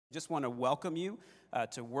Just want to welcome you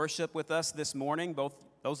to worship with us this morning, both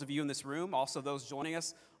those of you in this room, also those joining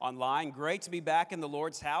us online. Great to be back in the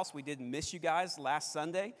Lord's house. We did miss you guys last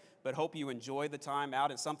Sunday, but hope you enjoyed the time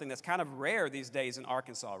out. It's something that's kind of rare these days in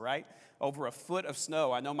Arkansas, right? Over a foot of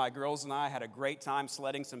snow. I know my girls and I had a great time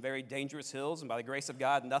sledding some very dangerous hills, and by the grace of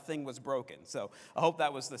God, nothing was broken. So I hope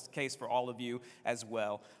that was the case for all of you as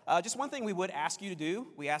well. Just one thing we would ask you to do,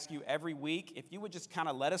 we ask you every week, if you would just kind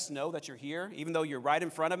of let us know that you're here, even though you're right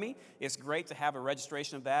in front of me. It's great to have a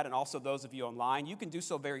registration of that, and also those of you online. You can do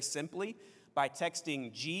so very simply by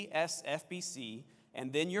texting GSFBC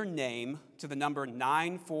and then your name to the number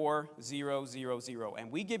 94000.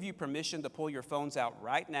 And we give you permission to pull your phones out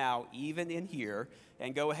right now, even in here,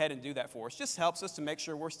 and go ahead and do that for us. Just helps us to make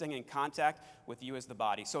sure we're staying in contact with you as the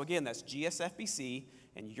body. So again, that's GSFBC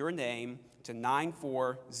and your name to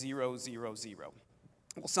 94000.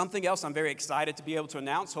 Well, something else I'm very excited to be able to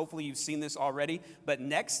announce. Hopefully you've seen this already, but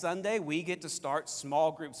next Sunday we get to start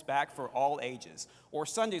small groups back for all ages, or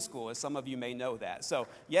Sunday school, as some of you may know that. So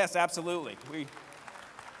yes, absolutely.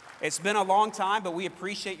 It's been a long time, but we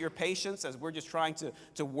appreciate your patience as we're just trying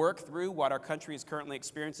to work through what our country is currently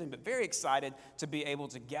experiencing, but very excited to be able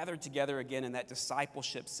to gather together again in that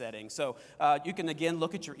discipleship setting. So you can, again,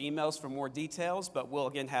 look at your emails for more details, but we'll,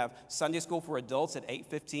 again, have Sunday school for adults at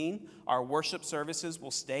 8:15. Our worship services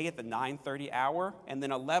will stay at the 9:30 hour, and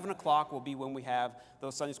then 11 o'clock will be when we have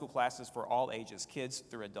those Sunday school classes for all ages, kids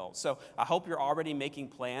through adults. So I hope you're already making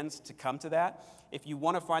plans to come to that. If you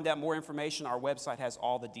want to find out more information, our website has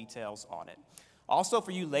all the details on it. Also,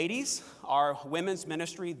 for you ladies, our women's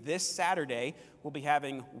ministry this Saturday will be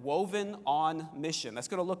having Woven on Mission. That's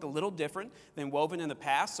going to look a little different than Woven in the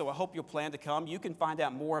past, so I hope you'll plan to come. You can find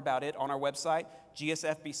out more about it on our website,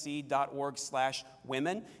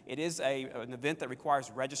 gsfbc.org/women. It is an event that requires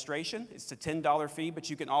registration. It's a $10 fee, but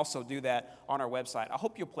you can also do that on our website. I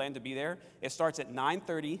hope you'll plan to be there. It starts at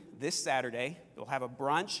 9:30 this Saturday. We'll have a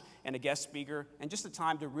brunch and a guest speaker and just a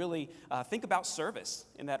time to really think about service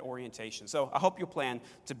in that orientation. So I hope you'll plan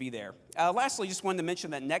to be there. Lastly, just wanted to mention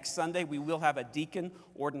that next Sunday we will have a deacon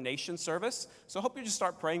ordination service. So I hope you just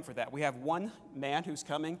start praying for that. We have one man who's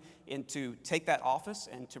coming in to take that office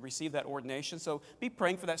and to receive that ordination. So be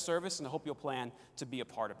praying for that service, and I hope you'll plan to be a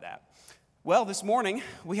part of that. Well, this morning,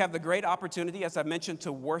 we have the great opportunity, as I mentioned,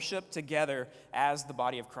 to worship together as the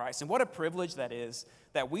body of Christ. And what a privilege that is,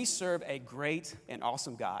 that we serve a great and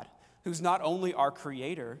awesome God, who's not only our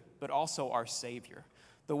creator, but also our Savior.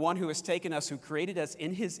 The one who has taken us, who created us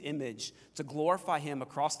in his image to glorify him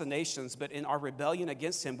across the nations, but in our rebellion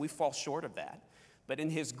against him, we fall short of that. But in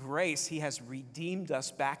his grace, he has redeemed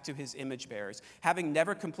us back to his image bearers, having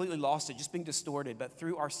never completely lost it, just being distorted, but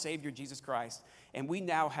through our Savior, Jesus Christ. And we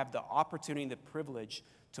now have the opportunity and the privilege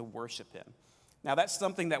to worship him. Now, that's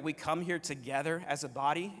something that we come here together as a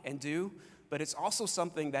body and do, but it's also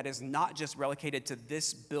something that is not just relegated to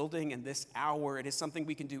this building and this hour. It is something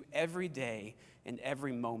we can do every day and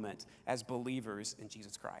every moment as believers in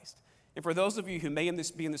Jesus Christ. And for those of you who may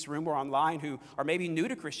be in this room or online who are maybe new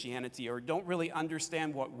to Christianity or don't really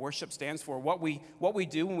understand what worship stands for, what we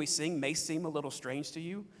do when we sing may seem a little strange to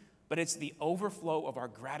you, but it's the overflow of our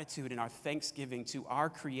gratitude and our thanksgiving to our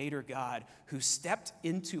Creator God who stepped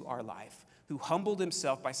into our life, who humbled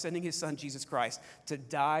himself by sending his son, Jesus Christ, to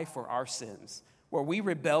die for our sins. Where we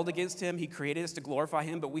rebelled against him, he created us to glorify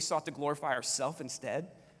him, but we sought to glorify ourselves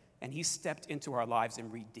instead. And he stepped into our lives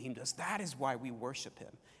and redeemed us. That is why we worship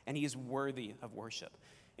him, and he is worthy of worship.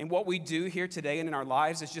 And what we do here today and in our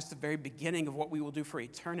lives is just the very beginning of what we will do for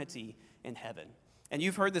eternity in heaven. And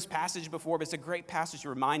you've heard this passage before, but it's a great passage to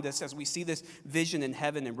remind us as we see this vision in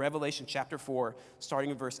heaven in Revelation chapter 4,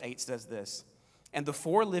 starting in verse 8, says this: "And the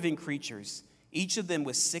four living creatures, each of them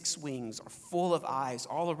with 6 wings, are full of eyes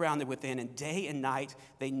all around and within, and day and night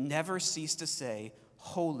they never cease to say,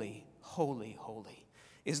 'Holy, holy, holy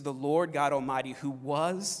is the Lord God Almighty, who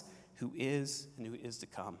was, who is, and who is to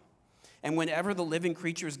come.' And whenever the living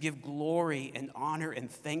creatures give glory and honor and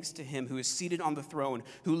thanks to him who is seated on the throne,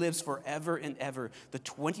 who lives forever and ever, the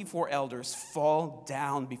 24 elders fall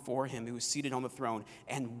down before him who is seated on the throne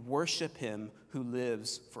and worship him who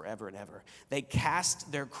lives forever and ever. They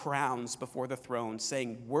cast their crowns before the throne,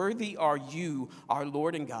 saying, 'Worthy are you, our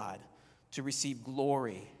Lord and God, to receive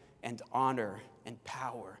glory and honor and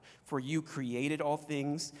power. For you created all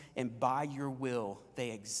things, and by your will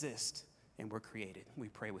they exist and were created.'" We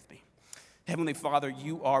pray with me. Heavenly Father,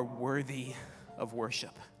 you are worthy of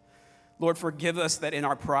worship. Lord, forgive us that in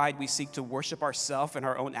our pride we seek to worship ourselves and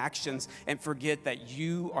our own actions and forget that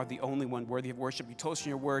you are the only one worthy of worship. You told us in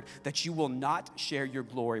your word that you will not share your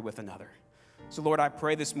glory with another.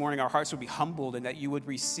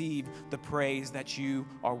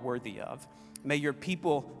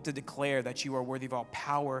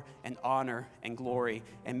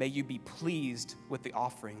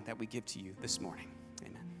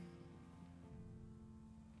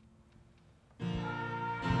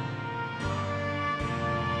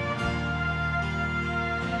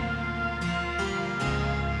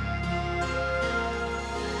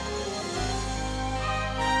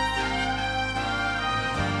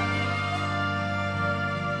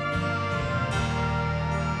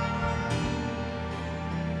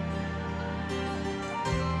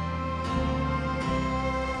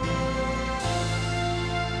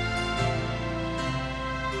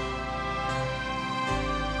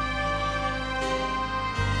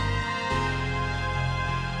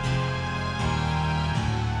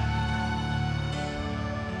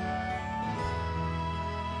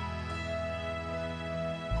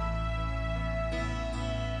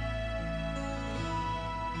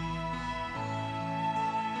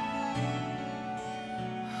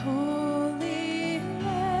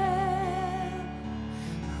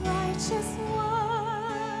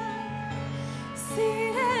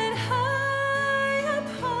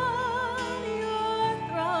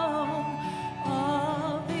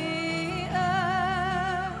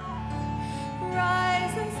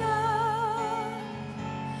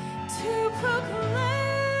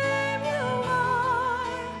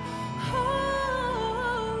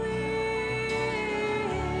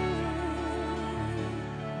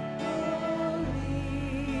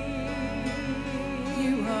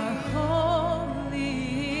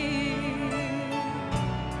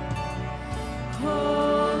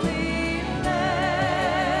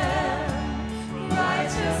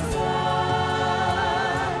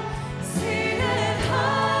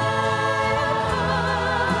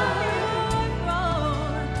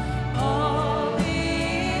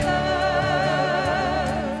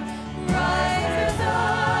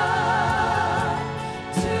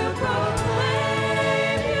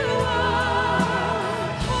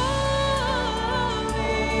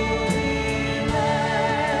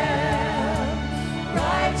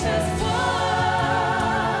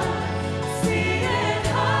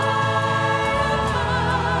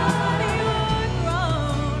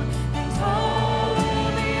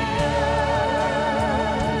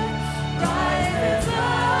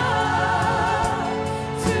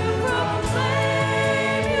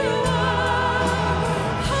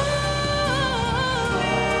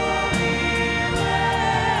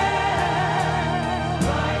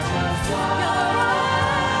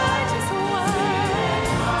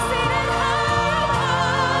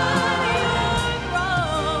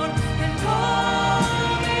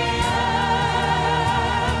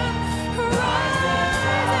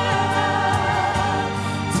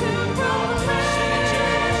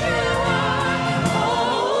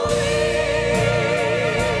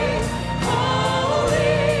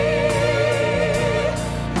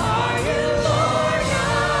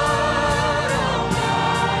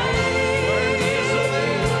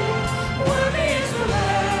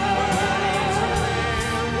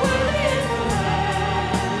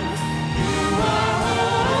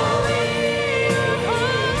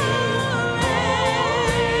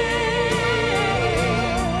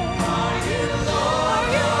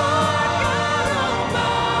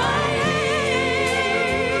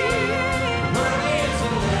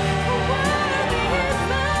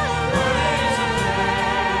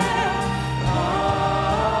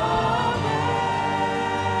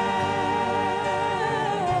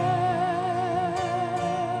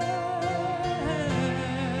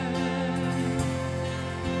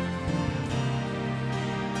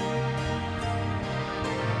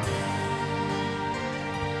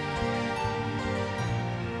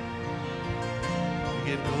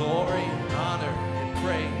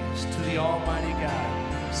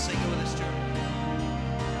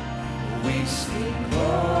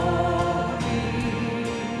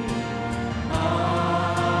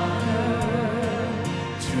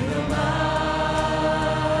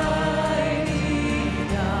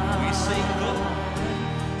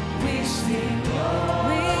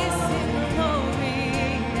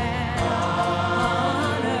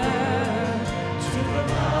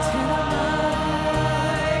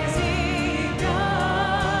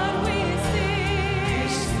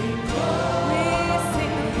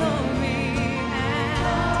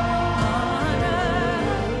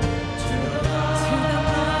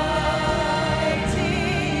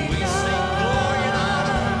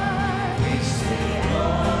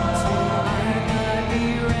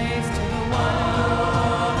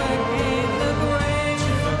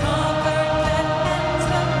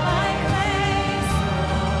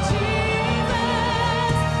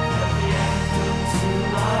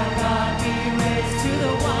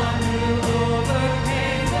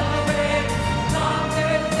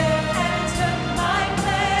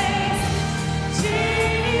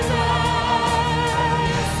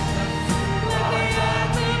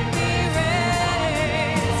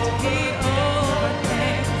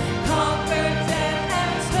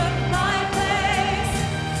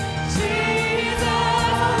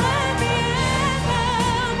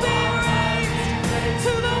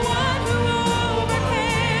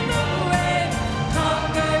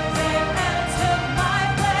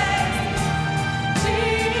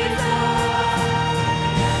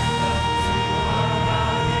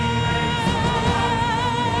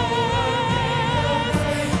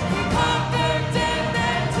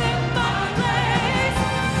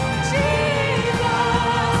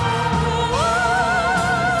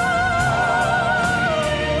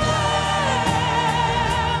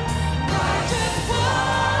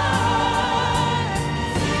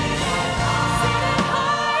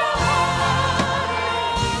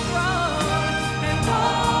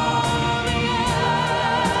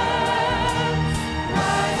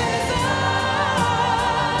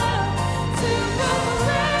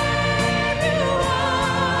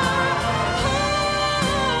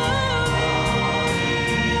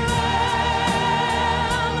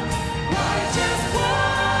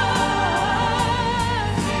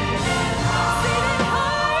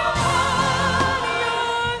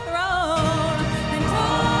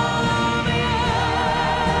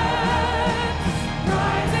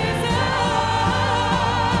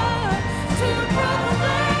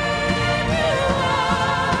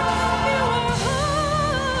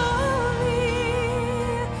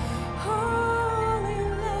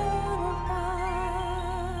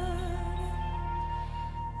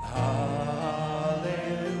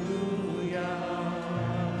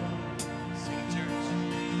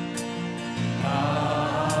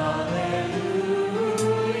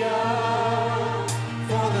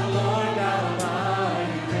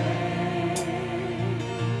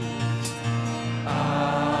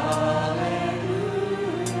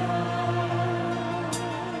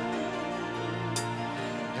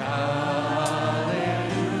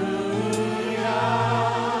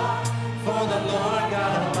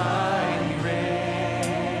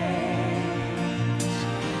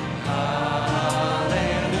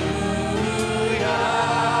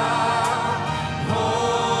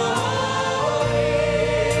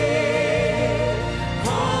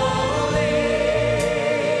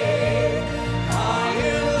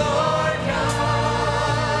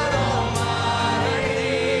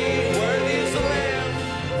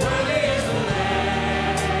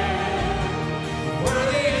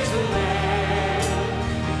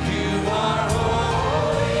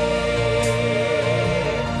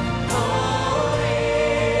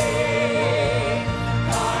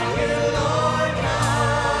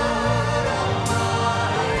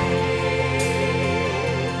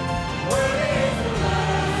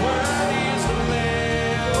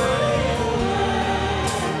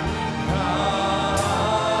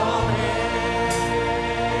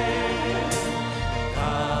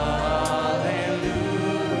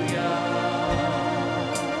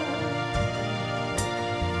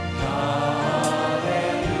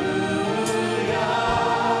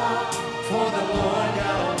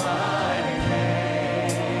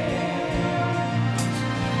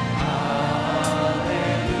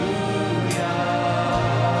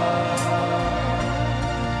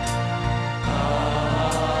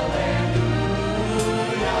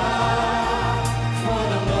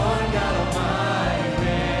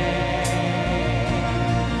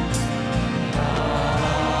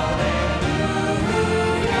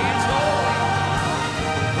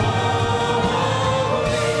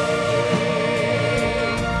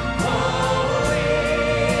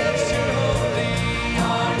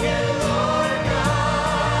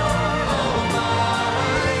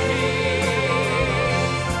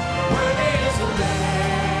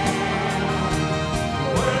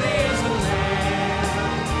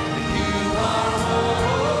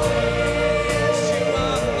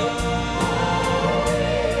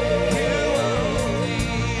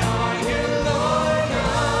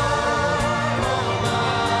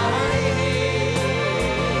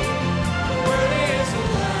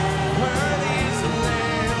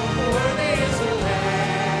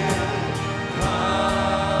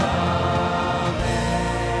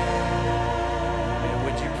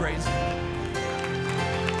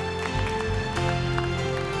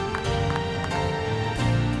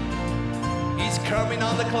 coming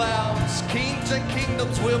on the clouds. Kings and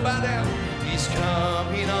kingdoms will bow down. He's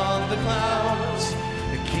coming on the clouds.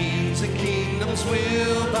 The kings and kingdoms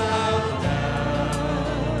will bow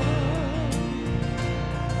down.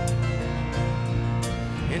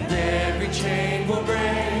 And every chain will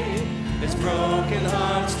break as broken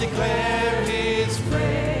hearts declare His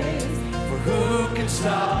praise. For who can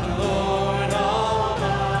stop the Lord Almighty?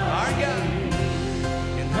 Our God.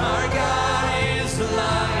 And our God is the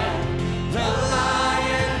Lion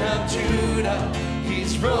of Judah.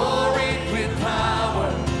 He's roaring with power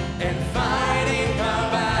and fighting our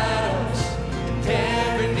battles. And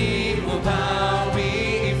every knee will bow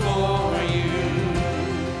before you.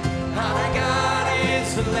 Our God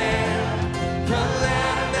is the Lamb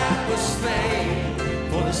that was slain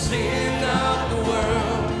for the sin of the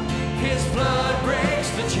world. His blood breaks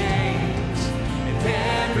the chains, and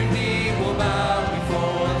every knee will bow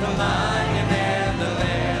before the Lion and the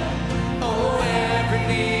Lamb. Oh, every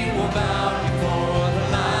knee will bow before the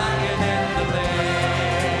Lion and the Lamb.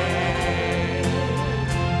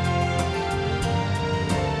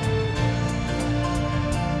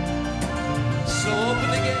 So open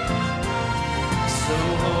the gates. So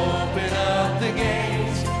open up the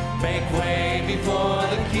gates. Make way before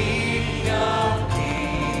the King of Kings.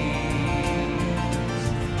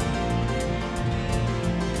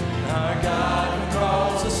 Our God who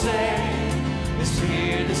calls us save is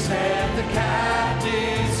here to set the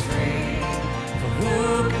captives free. For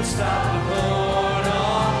who can stop the Lord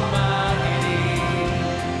Almighty?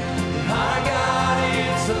 Our God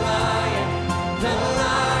is the Lion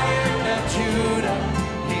of Judah.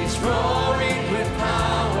 He's roaring with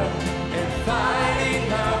power and fighting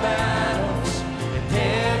our battles. And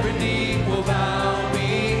every knee will bow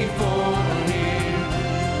before Him.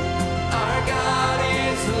 Our God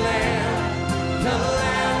is the Lamb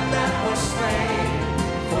that was slain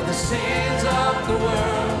for the sins of the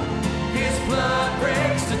world. His blood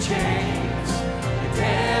breaks the chains, and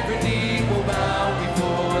every knee will bow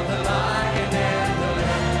before the Lion and the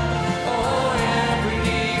Lamb. Oh, every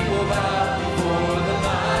knee will bow before the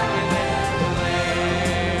Lion and the Lamb.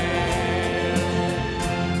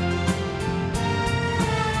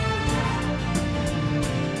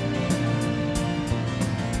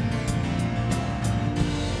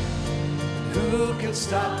 Who can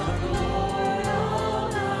stop the Lord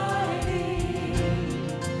Almighty?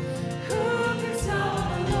 Who can stop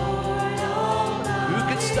the Lord Almighty? Who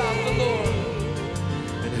can stop the Lord?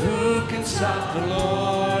 And who can stop the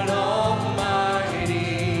Lord Almighty?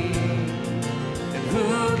 And who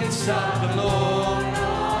can stop the Lord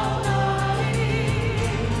Almighty?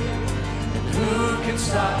 And who can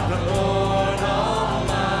stop the Lord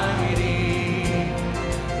Almighty?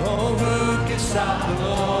 Oh, who can stop the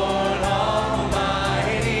Lord Almighty?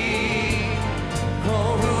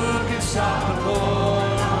 Oh, who can stop the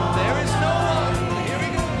Lord? There is no one. Here we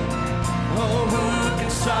go. Oh, who can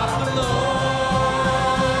stop the Lord?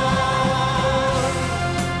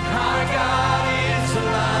 Our God is the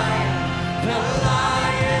Lion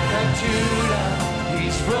of Judah.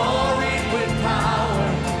 He's roaring with power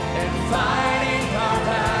and fighting our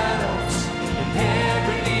battles. And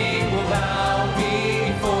every knee will bow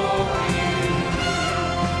before you.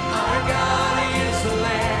 Our God is the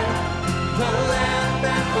Lamb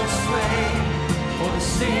that was slain for the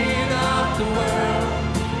sin of the world.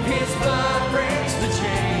 His blood breaks the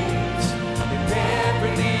chains, and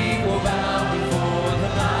every knee will bow before the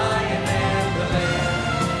Lion and the Lamb.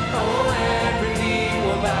 Oh, every knee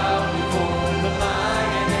will bow before the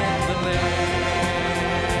Lion and the Lamb.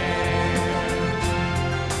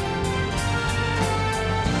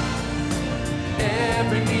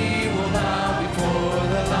 Every knee will bow before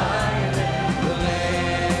the Lion and the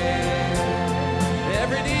Lamb.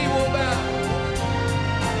 Every knee will bow.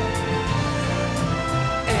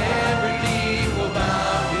 Every knee will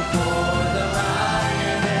bow before the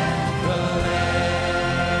Lion and the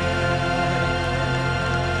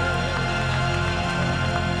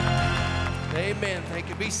Lamb. Amen. Thank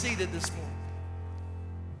you. Be seated this morning.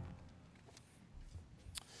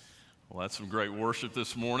 Well, that's some great worship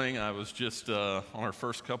this morning. I was just on our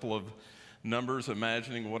first couple of numbers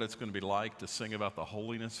imagining what it's going to be like to sing about the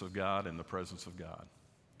holiness of God and the presence of God.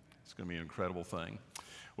 It's going to be an incredible thing.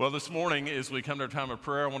 Well, this morning, as we come to our time of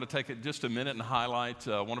prayer, I want to take just a minute and highlight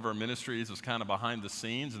one of our ministries that's kind of behind the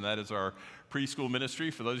scenes, and that is our preschool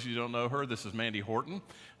ministry. For those of you who don't know her, this is Mandy Horton.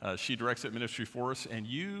 She directs that ministry for us, and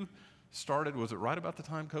you started, was it right about the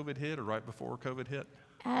time COVID hit or right before COVID hit?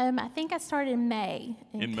 I think I started in May.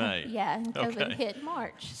 In May? Yeah, and COVID Okay. hit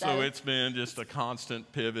March. So it's been just a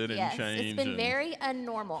constant pivot and yes, change. it's been and very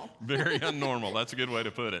unnormal. very unnormal. That's a good way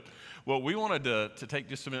to put it. Well, we wanted to take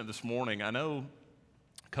just a minute this morning. I know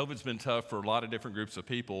COVID's been tough for a lot of different groups of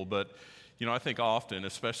people, but you know, I think often,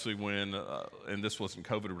 especially when, and this wasn't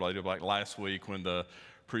COVID related, like last week when the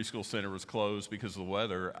preschool center was closed because of the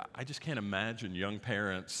weather, I just can't imagine young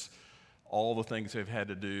parents, all the things they've had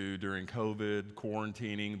to do during COVID,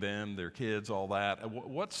 quarantining them, their kids, all that.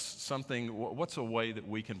 What's a way that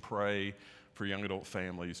we can pray for young adult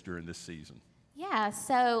families during this season? Yeah,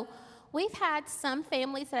 so we've had some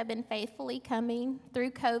families that have been faithfully coming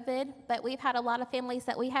through COVID, but we've had a lot of families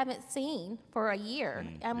that we haven't seen for a year.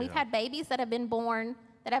 And we've had babies that have been born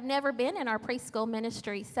that have never been in our preschool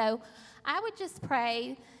ministry. So I would just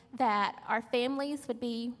pray that our families would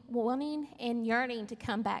be wanting and yearning to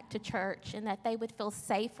come back to church, and that they would feel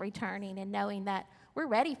safe returning and knowing that we're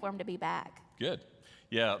ready for them to be back. Good.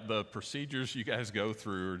 Yeah, the procedures you guys go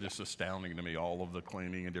through are just astounding to me, all of the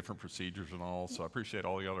cleaning and different procedures and all. So I appreciate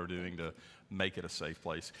all y'all are doing to make it a safe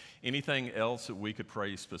place. Anything else that we could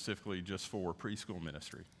pray specifically just for preschool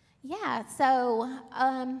ministry? Yeah, so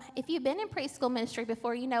if you've been in preschool ministry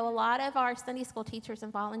before, you know a lot of our Sunday school teachers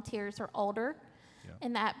and volunteers are older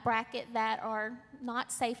in that bracket that are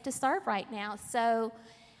not safe to serve right now. So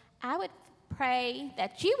I would pray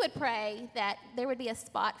that you would pray that there would be a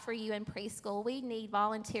spot for you in preschool. We need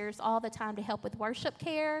volunteers all the time to help with worship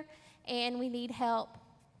care, and we need help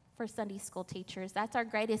for Sunday school teachers. That's our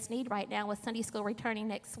greatest need right now with Sunday school returning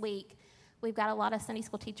next week. We've got a lot of Sunday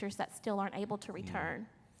school teachers that still aren't able to return.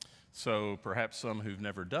 So perhaps some who've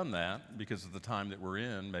never done that, because of the time that we're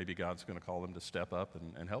in, maybe God's going to call them to step up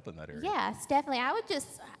and help in that area. Yes, definitely.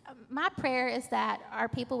 My prayer is that our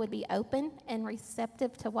people would be open and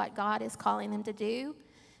receptive to what God is calling them to do,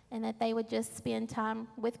 and that they would just spend time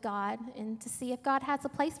with God and to see if God has a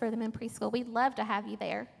place for them in preschool. We'd love to have you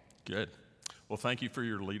there. Good. Well, thank you for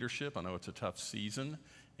your leadership. I know it's a tough season,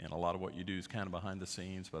 and a lot of what you do is kind of behind the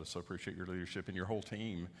scenes, but I so appreciate your leadership and your whole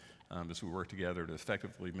team as we work together to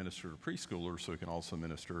effectively minister to preschoolers so we can also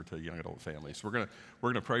minister to young adult families. We're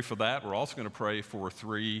gonna pray for that. We're also going to pray for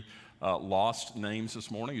 3 lost names this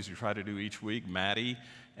morning, as we try to do each week, Maddie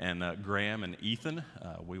and Graham and Ethan.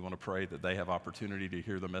 We want to pray that they have opportunity to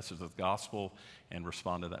hear the message of the gospel and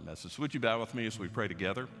respond to that message. So would you bow with me as we pray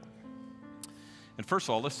together? And first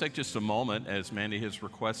of all, let's take just a moment, as Mandy has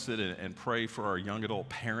requested, and pray for our young adult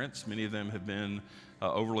parents. Many of them have been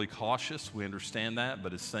overly cautious. We understand that,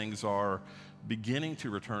 but as things are beginning to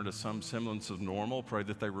return to some semblance of normal, pray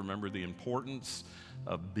that they remember the importance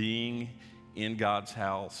of being in God's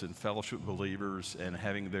house and fellowship with believers and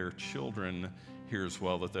having their children here as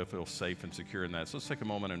well, that they'll feel safe and secure in that. So let's take a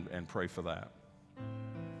moment and pray for that.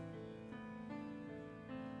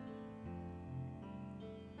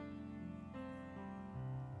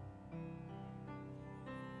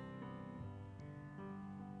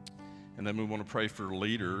 And then we want to pray for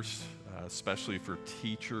leaders, especially for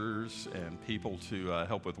teachers and people to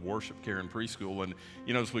help with worship care in preschool. And,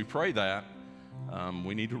 you know, as we pray that,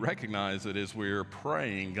 we need to recognize that as we're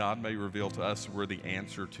praying, God may reveal to us we're the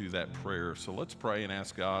answer to that prayer. So let's pray and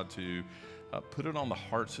ask God to put it on the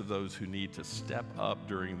hearts of those who need to step up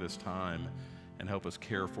during this time and help us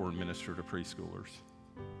care for and minister to preschoolers.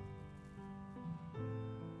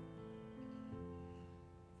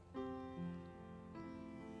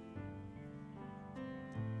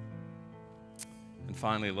 And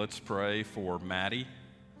finally, let's pray for Maddie,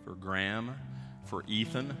 for Graham, for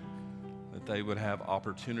Ethan, that they would have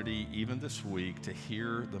opportunity even this week to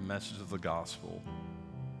hear the message of the gospel.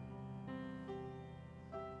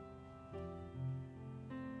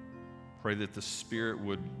 Pray that the Spirit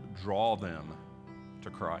would draw them to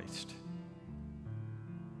Christ.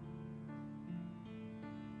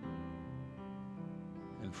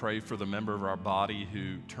 And pray for the member of our body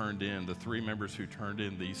who turned in, the 3 members who turned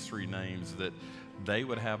in these 3 names, that they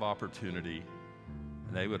would have opportunity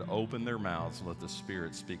and they would open their mouths and let the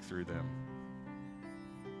Spirit speak through them.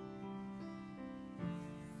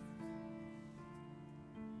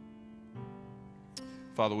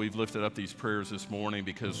 Father, we've lifted up these prayers this morning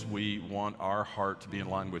because we want our heart to be in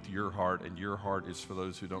line with your heart, and your heart is for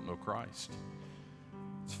those who don't know Christ.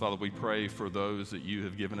 So, Father, we pray for those that you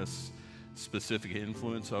have given us specific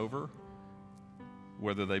influence over,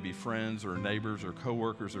 whether they be friends or neighbors or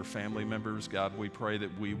coworkers or family members. God, we pray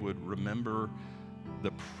that we would remember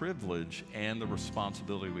the privilege and the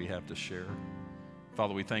responsibility we have to share.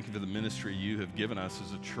 Father, we thank you for the ministry you have given us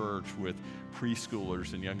as a church with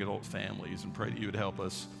preschoolers and young adult families, and pray that you would help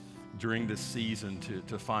us during this season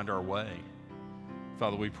to find our way.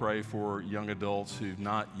 Father, we pray for young adults who've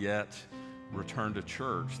not yet returned to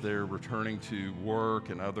church. They're returning to work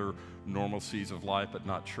and other normalcies of life, but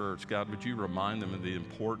not church. God, would you remind them of the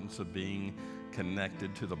importance of being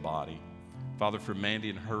connected to the body? Father, for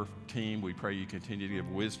Mandy and her team, we pray you continue to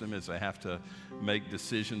give wisdom as they have to make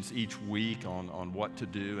decisions each week on what to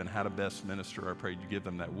do and how to best minister. I pray you give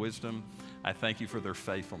them that wisdom. I thank you for their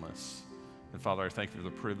faithfulness. And Father, I thank you for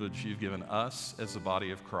the privilege you've given us as the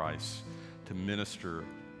body of Christ to minister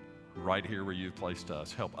right here where you've placed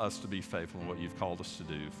us. Help us to be faithful in what you've called us to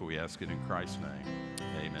do, for we ask it in Christ's name.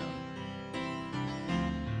 Amen.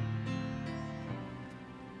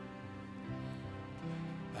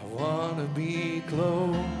 I want to be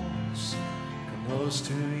close, close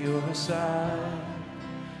to your side,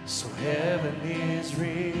 so heaven is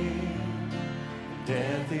real,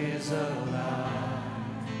 death is a lie.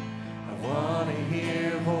 I want to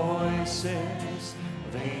hear voices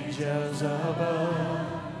of angels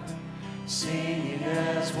above, singing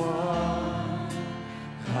as one,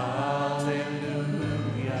 hallelujah,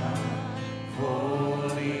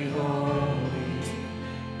 holy, holy,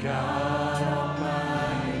 God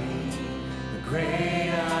Almighty, the great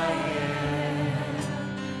I am,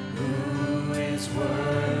 who is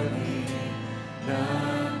worthy,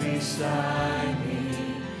 none beside me,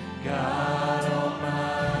 God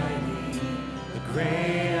Almighty, the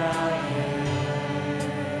great I am.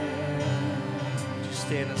 Would you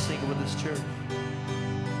stand and sing with this church?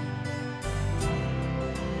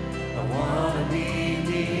 I want to be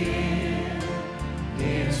near,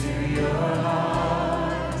 near to your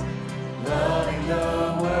heart, loving the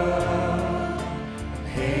world,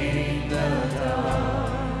 hating the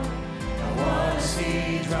dark. I want to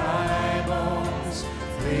see dry bones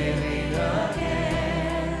living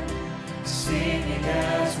again, singing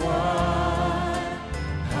as one,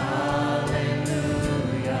 hallelujah,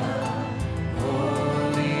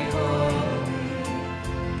 holy, holy,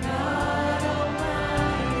 God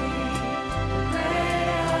Almighty, great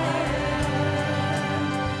I am,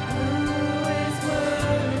 who is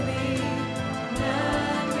worthy,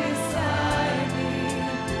 none beside me,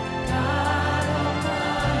 God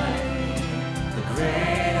Almighty, the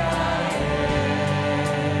great I am.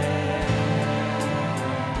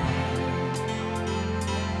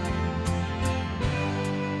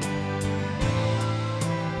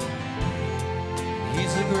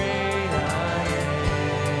 He's the great I am.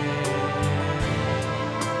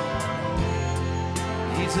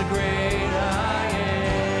 He's the great I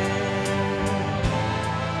am.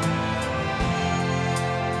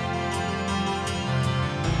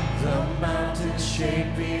 The mountains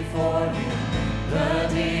shake before him, the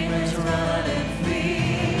demons run and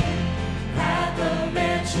flee. At the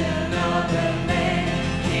mention of the name,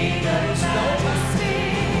 King of Majesty,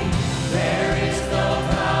 there is no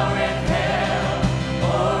power in hell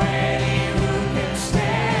or any who can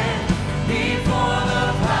stand before the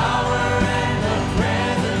power and the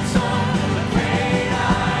presence of the great I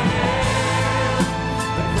am.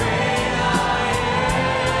 The great I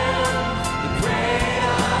am. The great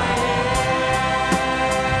I am.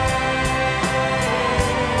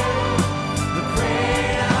 The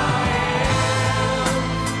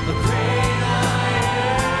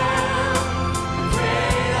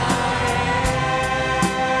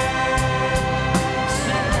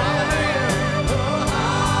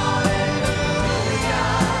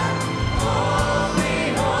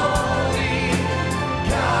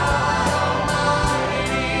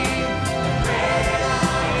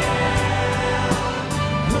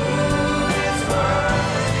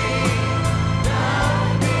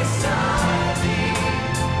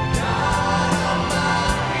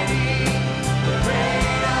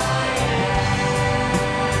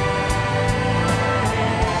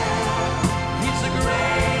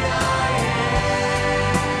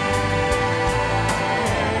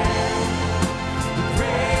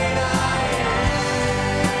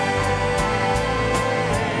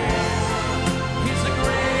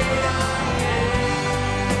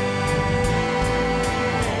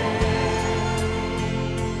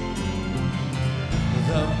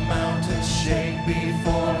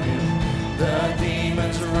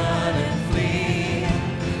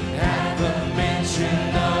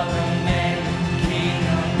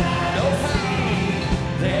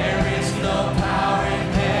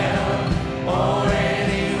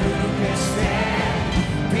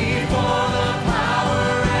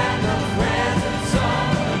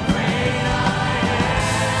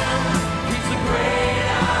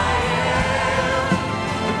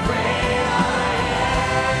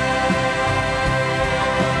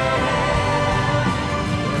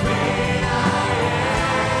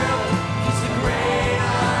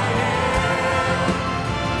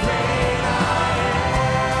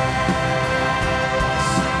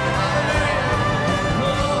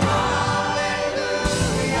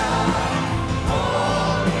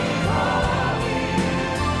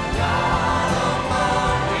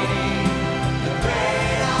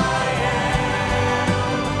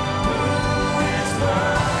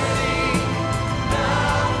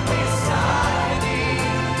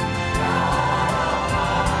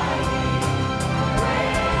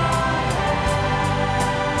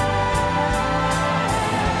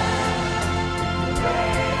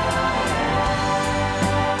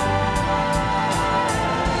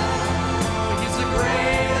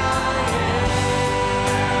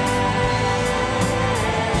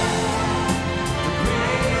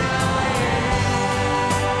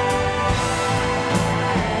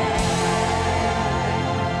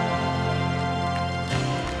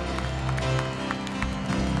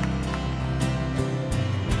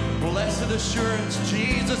Blessed assurance,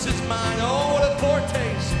 Jesus is mine. Oh, what a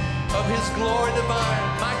foretaste of his glory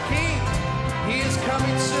divine. My King, he is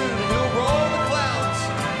coming soon. He'll roll the clouds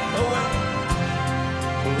away.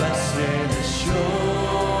 Blessed assurance,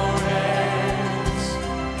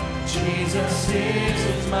 Jesus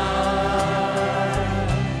is mine.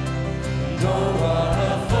 Oh, what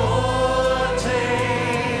a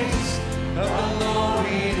foretaste of the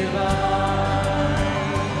glory divine.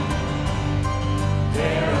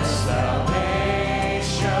 There is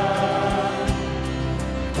salvation,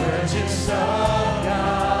 purchase of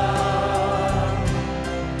God,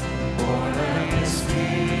 born of his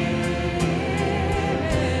Spirit,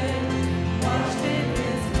 washed in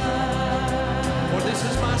his blood. For this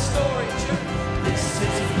is my story, church. This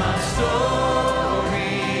is my story.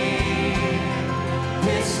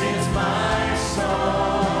 This is my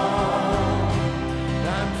song.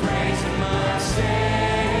 I'm praising my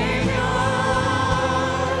Savior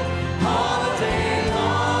all the day long.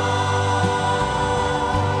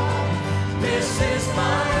 This is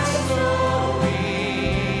my story.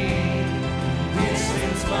 This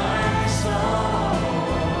is my song.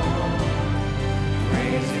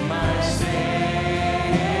 Praising my Savior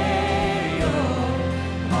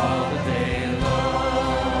all the day long.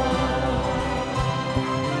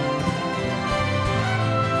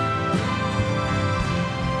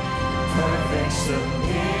 Perfect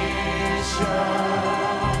submission,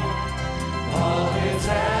 all is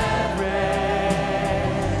at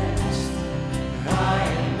rest. I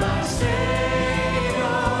am my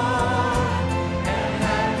Savior, am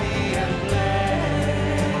happy and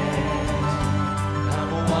blessed.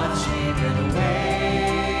 I'm watching and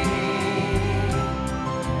waiting,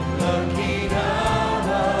 looking above,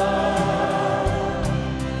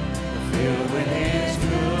 filled with his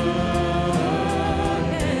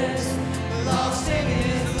goodness, lost in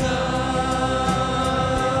his love.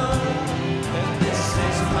 And this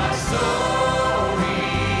is my story.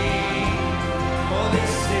 Oh,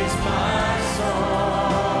 this is my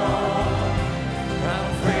song. I'm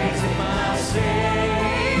praising my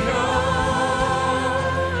Savior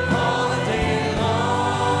all the day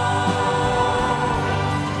long.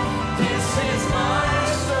 This is my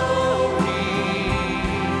story.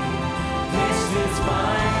 This is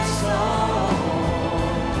my song.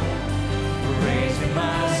 Praising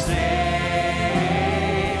my Savior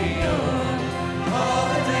all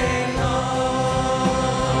the day long.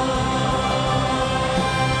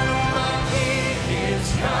 My King is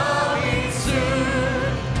coming soon.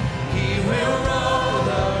 He will roll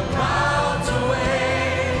the clouds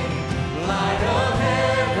away. Light of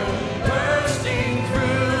heaven bursting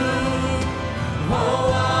through. Oh,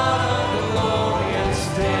 what a glorious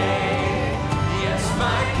day. Yes,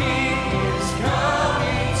 my King is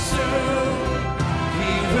coming soon.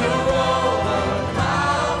 He will roll the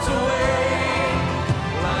clouds away.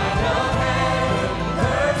 Light of heaven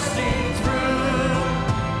bursting through.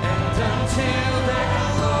 And until that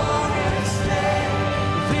glorious day,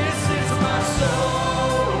 this is my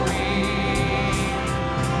story.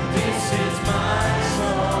 This is my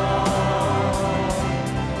song.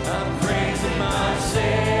 I'm praising my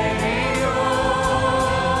Savior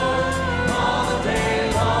all the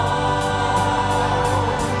day long.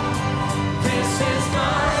 This is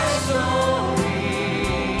my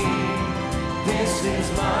story. This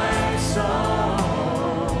is my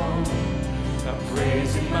song. I'm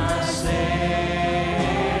praising my Savior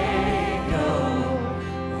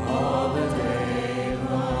all the day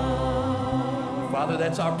long. Father,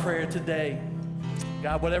 that's our prayer today.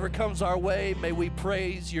 God, whatever comes our way, may we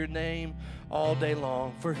praise your name all day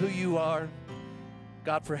long for who you are.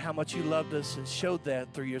 God, for how much you loved us and showed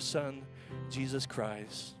that through your Son, Jesus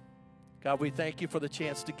Christ. God, we thank you for the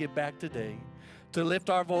chance to give back today, to lift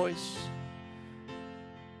our voice.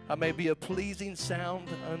 I may be a pleasing sound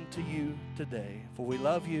unto you today, for we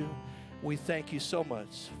love you. We thank you so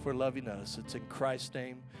much for loving us. It's in Christ's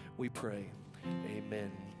name we pray.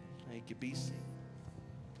 Amen. Thank you. Be seated.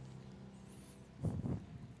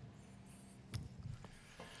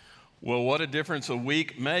 Well, what a difference a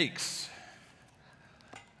week makes.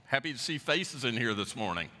 Happy to see faces in here this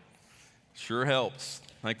morning. Sure helps.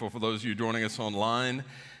 Thankful for those of you joining us online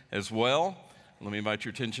as well. Let me invite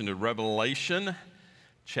your attention to Revelation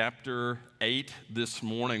chapter 8 this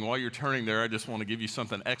morning. While you're turning there, I just want to give you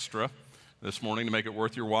something extra this morning to make it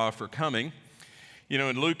worth your while for coming. You know,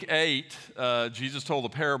 in Luke 8, Jesus told the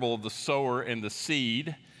parable of the sower and the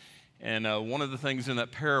seed. And one of the things in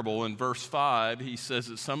that parable, in verse 5, he says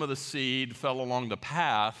that some of the seed fell along the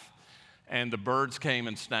path and the birds came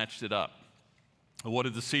and snatched it up. What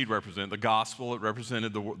did the seed represent? The gospel. It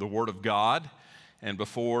represented the word of God. and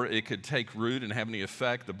before it could take root and have any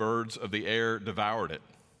effect, the birds of the air devoured it.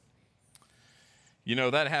 You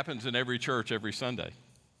know, that happens in every church every Sunday.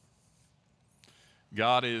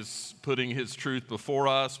 God is putting his truth before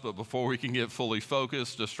us, but before we can get fully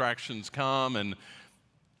focused, distractions come and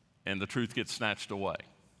the truth gets snatched away.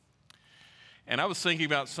 And I was thinking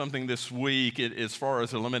about something this week as far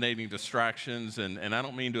as eliminating distractions, and I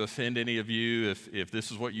don't mean to offend any of you. If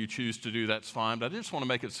this is what you choose to do, that's fine, but I just want to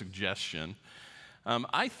make a suggestion.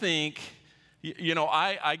 I think,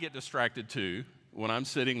 I get distracted too. When I'm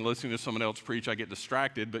sitting listening to someone else preach, I get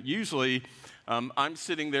distracted, but usually I'm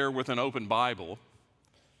sitting there with an open Bible,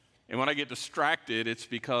 and when I get distracted, it's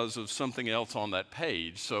because of something else on that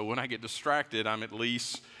page. So when I get distracted, I'm at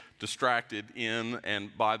least distracted in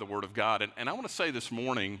and by the Word of God. And I want to say this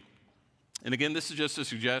morning, and again, this is just a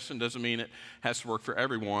suggestion, doesn't mean it has to work for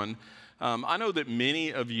everyone. I know that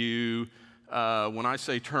many of you, when I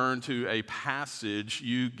say turn to a passage,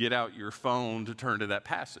 you get out your phone to turn to that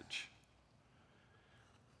passage.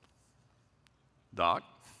 Doc?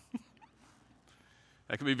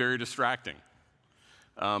 That can be very distracting.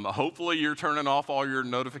 Hopefully you're turning off all your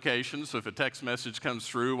notifications, so if a text message comes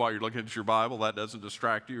through while you're looking at your Bible, that doesn't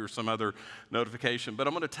distract you, or some other notification. But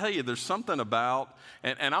I'm going to tell you, there's something about,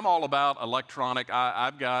 and I'm all about electronic.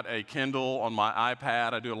 I've got a Kindle on my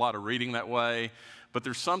iPad. I do a lot of reading that way. But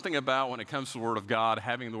there's something about, when it comes to the Word of God,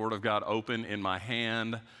 having the Word of God open in my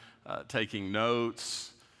hand, taking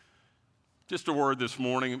notes. Just a word this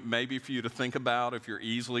morning, maybe for you to think about if you're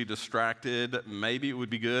easily distracted. Maybe it would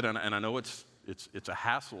be good, and I know it's a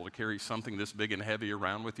hassle to carry something this big and heavy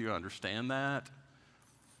around with you. I understand that.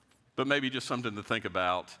 But maybe just something to think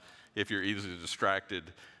about if you're easily distracted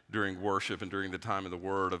during worship and during the time of the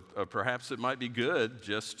Word. Perhaps it might be good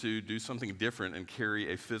just to do something different and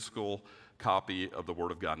carry a physical copy of the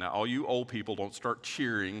Word of God. Now, all you old people, don't start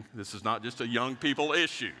cheering. This is not just a young people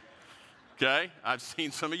issue. Okay? I've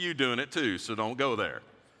seen some of you doing it too, so don't go there.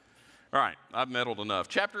 All right, I've meddled enough.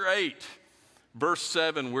 Chapter 8. Verse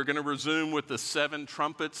 7, we're going to resume with the 7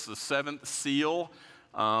 trumpets, the 7th seal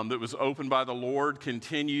that was opened by the Lord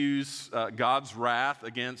continues God's wrath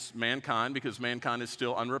against mankind because mankind is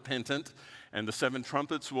still unrepentant. And the 7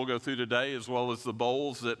 trumpets we'll go through today, as well as the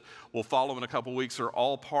bowls that will follow in a couple weeks, are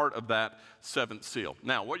all part of that 7th seal.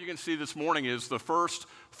 Now, what you're going to see this morning is the first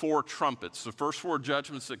 4 trumpets. The first 4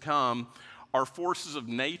 judgments that come are forces of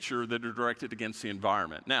nature that are directed against the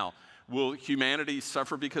environment. Now, will humanity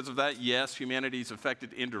suffer because of that? Yes, humanity is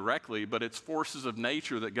affected indirectly, but it's forces of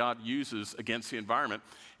nature that God uses against the environment.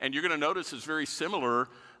 And you're going to notice it's very similar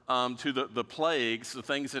to the plagues, the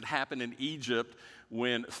things that happened in Egypt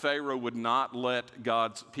when Pharaoh would not let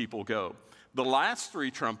God's people go. The last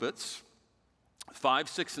 3 trumpets, 5,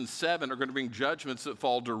 6, and 7, are going to bring judgments that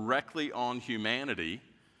fall directly on humanity.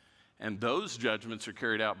 And those judgments are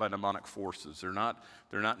carried out by demonic forces. They're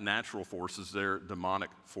not natural forces, they're demonic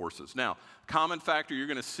forces. Now, common factor you're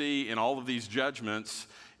going to see in all of these judgments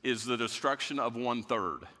is the destruction of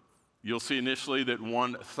 1/3. You'll see initially that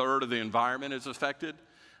 1/3 of the environment is affected.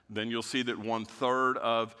 Then you'll see that 1/3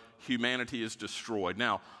 of humanity is destroyed.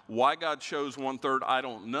 Now, why God chose 1/3, I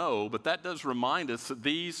don't know, but that does remind us that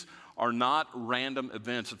these are not random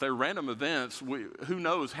events. If they're random events, who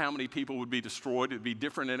knows how many people would be destroyed? It would be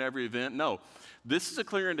different in every event. No, this is a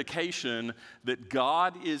clear indication that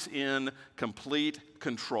God is in complete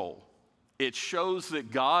control. It shows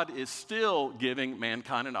that God is still giving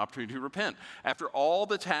mankind an opportunity to repent. After all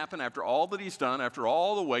that's happened, after all that he's done, after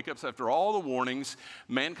all the wake-ups, after all the warnings,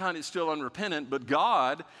 mankind is still unrepentant, but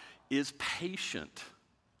God is patient.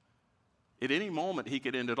 At any moment, he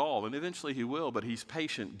could end it all, and eventually he will, but he's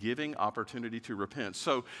patient, giving opportunity to repent.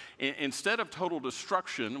 So instead of total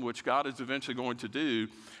destruction, which God is eventually going to do,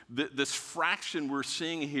 this fraction we're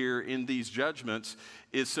seeing here in these judgments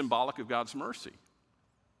is symbolic of God's mercy.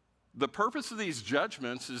 The purpose of these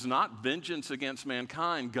judgments is not vengeance against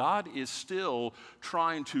mankind. God is still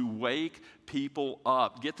trying to wake people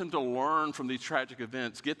up, get them to learn from these tragic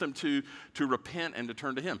events, get them to repent and to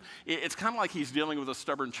turn to him. It's kind of like he's dealing with a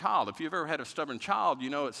stubborn child. If you've ever had a stubborn child, you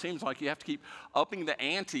know it seems like you have to keep upping the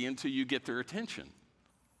ante until you get their attention.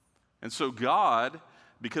 And so God,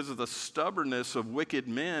 because of the stubbornness of wicked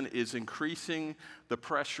men, is increasing the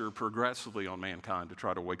pressure progressively on mankind to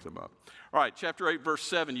try to wake them up. All right, chapter 8, verse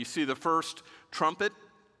 7, you see the first trumpet.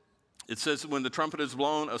 It says, when the trumpet is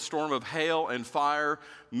blown, a storm of hail and fire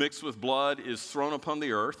mixed with blood is thrown upon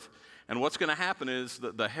the earth. And what's going to happen is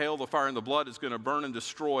that the hail, the fire, and the blood is going to burn and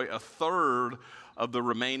destroy 1/3 of the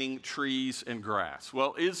remaining trees and grass.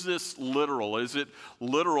 Well, is this literal? Is it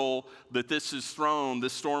literal that this storm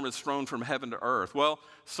is thrown from heaven to earth? Well,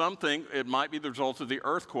 some think it might be the result of the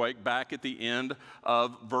earthquake back at the end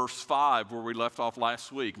of verse 5 where we left off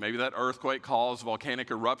last week. Maybe that earthquake caused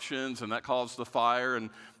volcanic eruptions and that caused the fire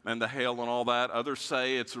and the hail and all that. Others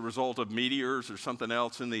say it's a result of meteors or something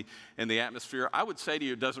else in the atmosphere. I would say to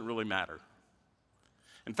you it doesn't really matter.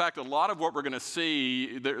 In fact, a lot of what we're going to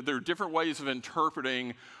see, there are different ways of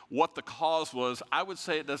interpreting what the cause was. I would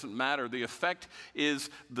say it doesn't matter. The effect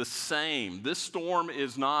is the same. This storm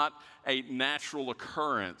is not a natural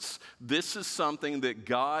occurrence. This is something that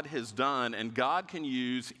God has done, and God can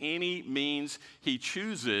use any means he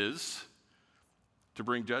chooses to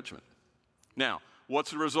bring judgment. Now,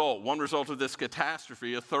 what's the result? One result of this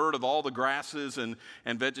catastrophe, a third of all the grasses and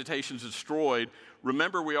vegetation is destroyed.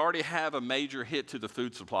 Remember, we already have a major hit to the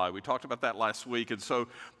food supply. We talked about that last week, and so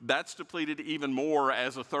that's depleted even more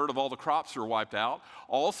as a third of all the crops are wiped out.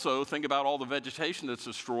 Also, think about all the vegetation that's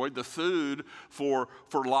destroyed. The food for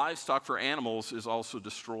livestock, for animals, is also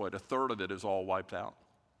destroyed. A third of it is all wiped out.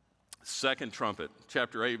 Second trumpet,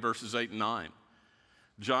 chapter 8, verses 8 and 9.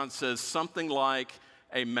 John says, something like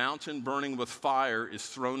a mountain burning with fire is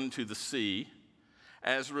thrown into the sea.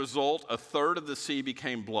 As a result, a third of the sea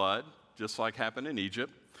became blood, just like happened in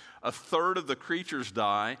Egypt. A third of the creatures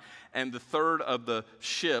die, and the third of the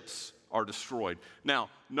ships are destroyed. Now,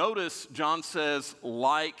 notice John says,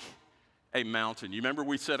 like a mountain. You remember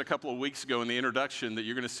we said a couple of weeks ago in the introduction that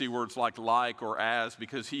you're going to see words like or as,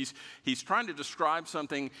 because he's trying to describe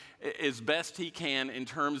something as best he can in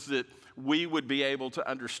terms that we would be able to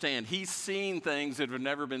understand. He's seen things that have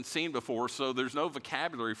never been seen before, so there's no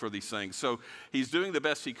vocabulary for these things. So he's doing the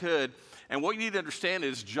best he could. And what you need to understand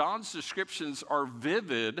is John's descriptions are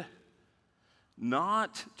vivid,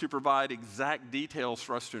 not to provide exact details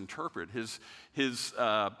for us to interpret. His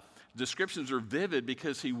descriptions are vivid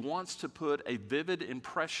because he wants to put a vivid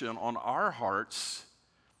impression on our hearts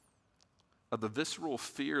of the visceral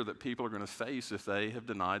fear that people are going to face if they have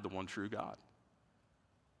denied the one true God.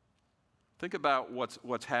 Think about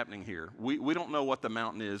what's happening here. We don't know what the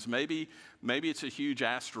mountain is. Maybe it's a huge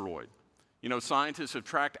asteroid. You know, scientists have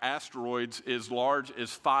tracked asteroids as large as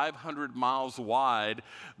 500 miles wide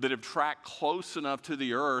that have tracked close enough to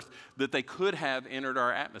the Earth that they could have entered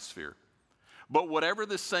our atmosphere. But whatever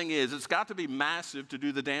this thing is, it's got to be massive to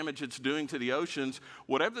do the damage it's doing to the oceans.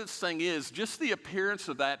 Whatever this thing is, just the appearance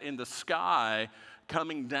of that in the sky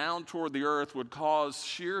coming down toward the earth would cause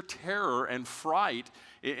sheer terror and fright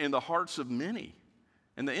in the hearts of many.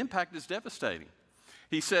 And the impact is devastating.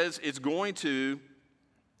 He says it's going to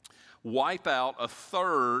wipe out a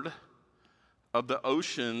third of the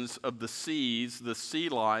oceans, of the seas, the sea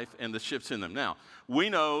life, and the ships in them. Now, we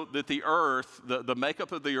know that the earth, the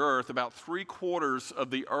makeup of the earth, about 3/4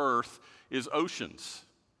 of the earth is oceans.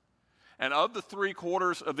 And of the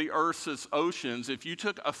 3/4 of the earth's oceans, if you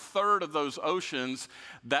took a third of those oceans,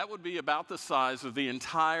 that would be about the size of the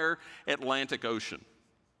entire Atlantic Ocean.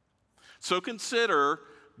 So consider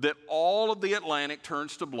that all of the Atlantic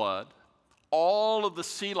turns to blood. All of the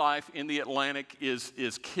sea life in the Atlantic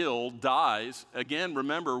is killed, dies. Again,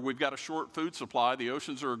 remember, we've got a short food supply. The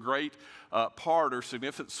oceans are a great part or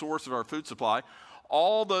significant source of our food supply.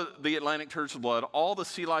 All the Atlantic turns to blood. All the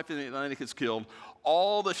sea life in the Atlantic is killed.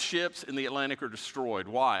 All the ships in the Atlantic are destroyed.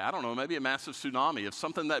 Why? I don't know, maybe a massive tsunami. If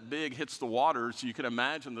something that big hits the waters, you can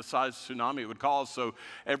imagine the size of tsunami it would cause. So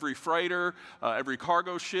every freighter, every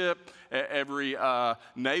cargo ship, every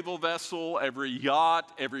naval vessel, every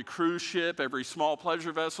yacht, every cruise ship, every small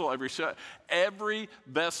pleasure vessel, every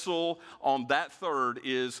vessel on that third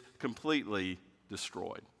is completely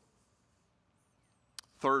destroyed.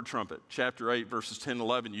 Third trumpet, chapter 8, verses 10 and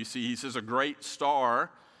 11. You see, he says, a great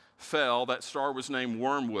star fell. That star was named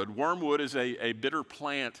wormwood. Wormwood is a bitter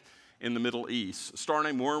plant in the Middle East. A star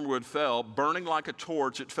named wormwood fell, burning like a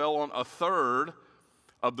torch. It fell on a third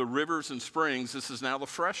of the rivers and springs. This is now the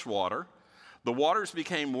fresh water. The waters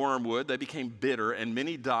became wormwood. They became bitter, and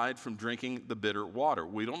many died from drinking the bitter water.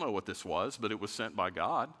 We don't know what this was, but it was sent by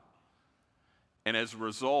God. And as a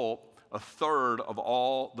result, a third of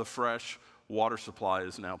all the fresh water supply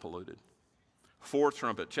is now polluted. Fourth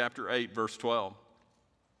trumpet, chapter 8, verse 12.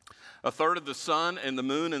 A third of the sun and the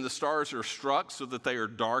moon and the stars are struck so that they are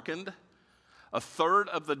darkened. A third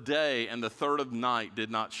of the day and the third of night did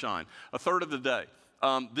not shine. A third of the day.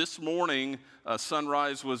 This morning,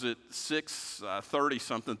 sunrise was at 6:30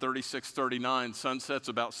 something, 36:39. Sunset's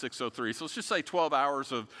about 6:03. So let's just say 12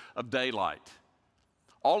 hours of daylight.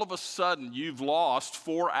 All of a sudden, you've lost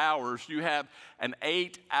 4 hours. You have an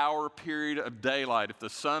 8-hour period of daylight. If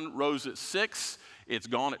the sun rose at 6, it's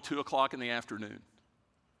gone at 2 o'clock in the afternoon.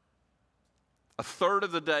 A third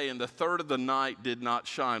of the day and the third of the night did not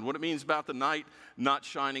shine. What it means about the night not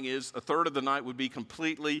shining is a third of the night would be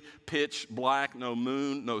completely pitch black, no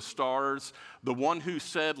moon, no stars. The one who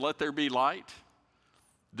said, "Let there be light,"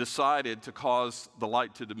 decided to cause the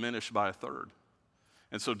light to diminish by a third.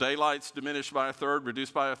 And so daylight's diminished by a third,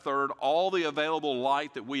 reduced by a third. All the available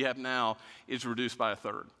light that we have now is reduced by a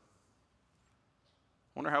third.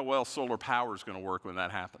 Wonder how well solar power is going to work when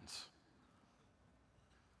that happens.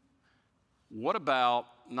 What about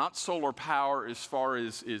not solar power as far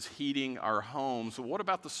as heating our homes, but what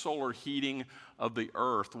about the solar heating of the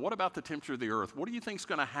earth? What about the temperature of the earth? What do you think is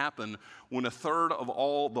going to happen when a third of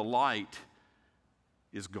all the light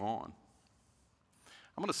is gone?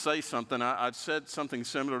 I'm going to say something. I've said something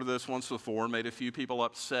similar to this once before, made a few people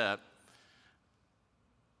upset.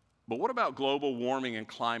 But what about global warming and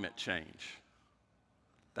climate change?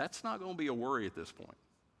 That's not going to be a worry at this point.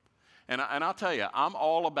 And I'll tell you, I'm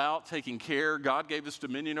all about taking care. God gave us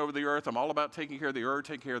dominion over the earth. I'm all about taking care of the earth,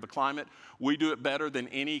 taking care of the climate. We do it better than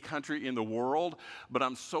any country in the world. But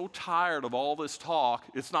I'm so tired of all this talk.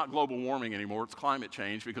 It's not global warming anymore. It's climate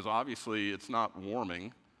change, because obviously it's not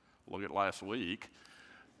warming. Look at last week.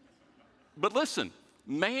 But listen,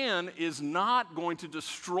 man is not going to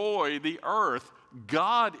destroy the earth.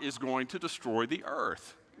 God is going to destroy the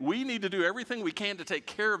earth. We need to do everything we can to take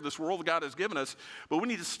care of this world that God has given us, but we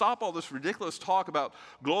need to stop all this ridiculous talk about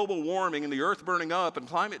global warming and the earth burning up and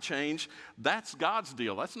climate change. That's God's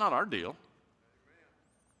deal. That's not our deal.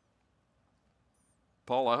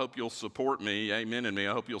 Paul, I hope you'll support me, amen in me,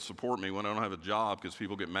 I hope you'll support me when I don't have a job, because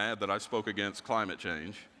people get mad that I spoke against climate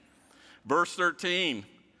change. Verse 13,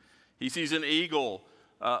 he sees an eagle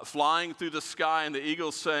flying through the sky, and the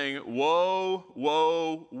eagle's saying, "Woe,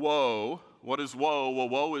 woe, woe." What is woe? Well,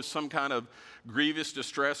 woe is some kind of grievous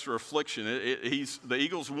distress or affliction. The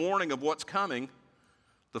eagle's warning of what's coming.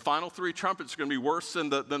 The final 3 trumpets are going to be worse than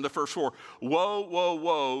the first 4. Woe, woe,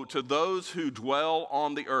 woe to those who dwell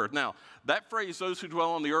on the earth. Now, that phrase, those who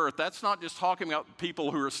dwell on the earth, that's not just talking about people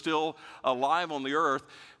who are still alive on the earth.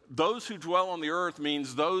 Those who dwell on the earth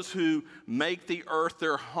means those who make the earth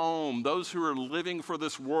their home, those who are living for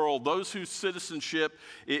this world, those whose citizenship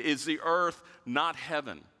is the earth, not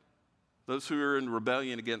heaven. Those who are in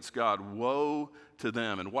rebellion against God, woe to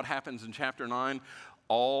them. And what happens in chapter 9?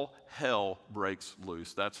 All hell breaks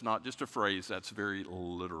loose. That's not just a phrase, that's very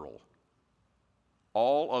literal.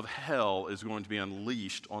 All of hell is going to be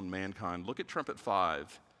unleashed on mankind. Look at trumpet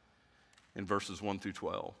 5 in verses 1 through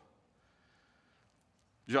 12.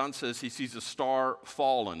 John says he sees a star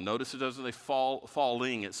fallen. Notice it doesn't say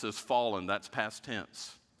falling, it says fallen. That's past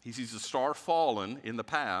tense. He sees a star fallen in the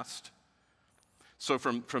past. So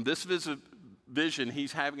from this vision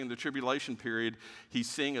he's having in the tribulation period, he's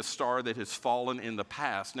seeing a star that has fallen in the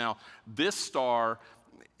past. Now, this star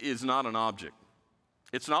is not an object.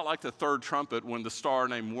 It's not like the third trumpet when the star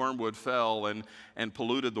named Wormwood fell and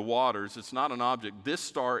polluted the waters. It's not an object. This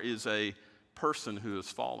star is a person who has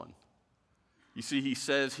fallen. You see, he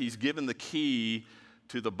says he's given the key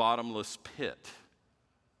to the bottomless pit.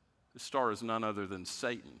 The star is none other than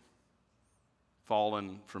Satan,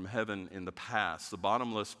 fallen from heaven in the past. The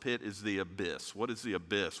bottomless pit is the abyss. What is the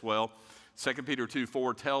abyss? Well, 2 Peter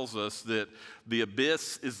 2:4 tells us that the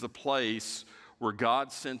abyss is the place where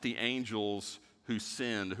God sent the angels who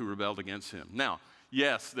sinned, who rebelled against him. Now,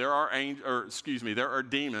 yes, there are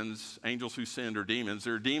demons, angels who sinned are demons.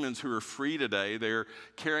 There are demons who are free today. They're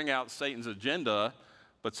carrying out Satan's agenda.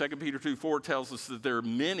 But 2 Peter 2:4 tells us that there are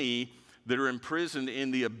many that are imprisoned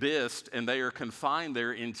in the abyss, and they are confined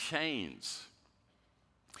there in chains.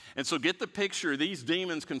 And so get the picture. These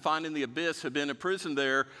demons confined in the abyss have been imprisoned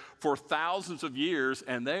there for thousands of years,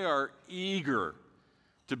 and they are eager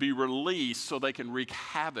to be released so they can wreak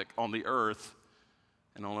havoc on the earth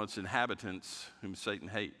and on its inhabitants whom Satan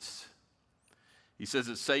hates. He says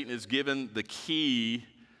that Satan is given the key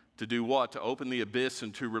to do what? To open the abyss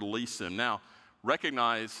and to release them. Now,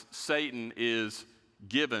 recognize Satan is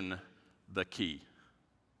given the key.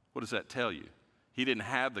 What does that tell you? He didn't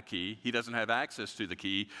have the key. He doesn't have access to the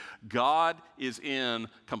key. God is in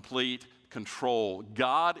complete control.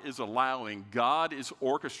 God is allowing, God is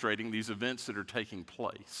orchestrating these events that are taking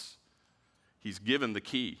place. He's given the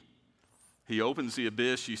key. He opens the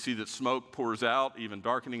abyss. You see that smoke pours out, even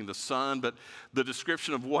darkening the sun. But the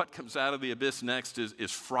description of what comes out of the abyss next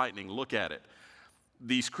is frightening. Look at it.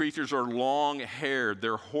 These creatures are long-haired.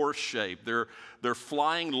 They're horse-shaped. They're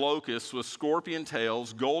flying locusts with scorpion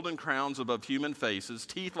tails, golden crowns above human faces,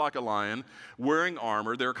 teeth like a lion, wearing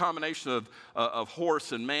armor. They're a combination of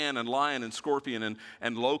horse and man and lion and scorpion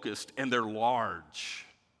and locust, and they're large.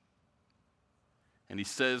 And he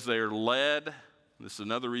says they are led, this is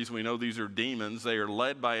another reason we know these are demons, they are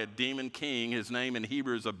led by a demon king. His name in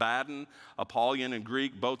Hebrew is Abaddon, Apollyon in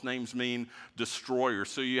Greek. Both names mean destroyer.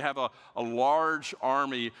 So you have a large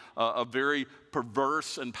army of very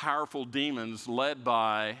perverse and powerful demons led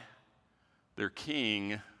by their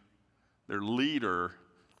king, their leader,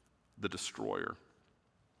 the destroyer.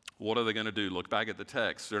 What are they going to do? Look back at the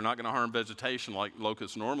text. They're not going to harm vegetation like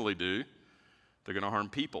locusts normally do. They're going to harm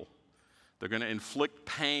people. They're going to inflict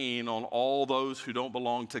pain on all those who don't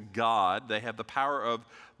belong to God. They have the power of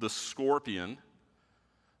the scorpion.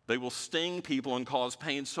 They will sting people and cause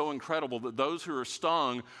pain so incredible that those who are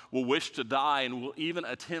stung will wish to die and will even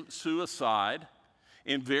attempt suicide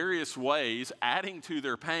in various ways, adding to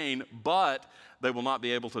their pain, but they will not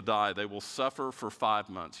be able to die. They will suffer for 5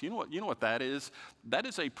 months. You know what that is? That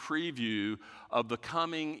is a preview of the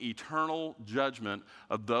coming eternal judgment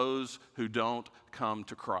of those who don't come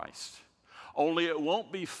to Christ. Only it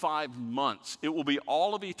won't be 5 months. It will be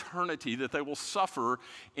all of eternity that they will suffer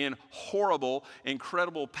in horrible,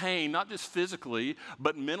 incredible pain, not just physically,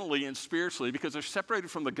 but mentally and spiritually, because they're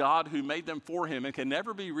separated from the God who made them for him and can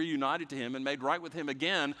never be reunited to him and made right with him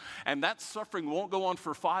again. And that suffering won't go on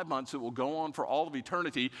for 5 months. It will go on for all of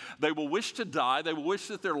eternity. They will wish to die. They will wish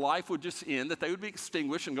that their life would just end, that they would be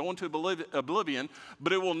extinguished and go into oblivion,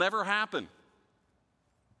 but it will never happen.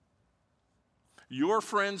 Your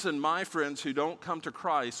friends and my friends who don't come to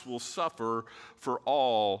Christ will suffer for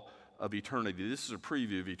all of eternity. This is a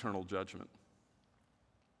preview of eternal judgment.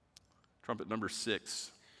 Trumpet number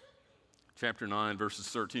 6, chapter 9, verses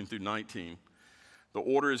 13 through 19. The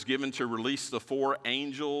order is given to release the 4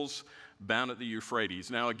 angels bound at the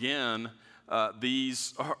Euphrates. Now again,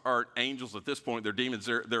 these are angels at this point. They're demons.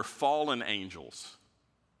 They're fallen angels.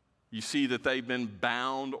 You see that they've been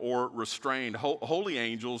bound or restrained. Holy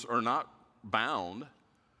angels are not bound.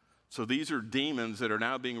 So these are demons that are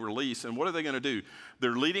now being released. And what are they going to do?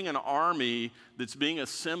 They're leading an army that's being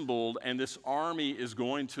assembled, and this army is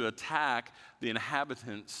going to attack the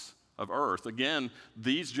inhabitants of earth. Again,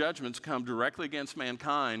 these judgments come directly against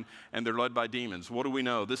mankind, and they're led by demons. What do we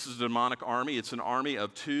know? This is a demonic army. It's an army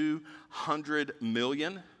of 200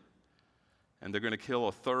 million, and they're going to kill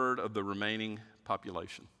a third of the remaining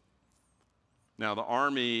population. Now, the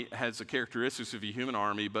army has the characteristics of a human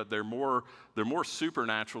army, but they're more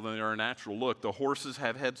supernatural than they are a natural look. The horses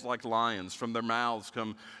have heads like lions. From their mouths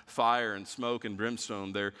come fire and smoke and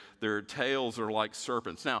brimstone. Their tails are like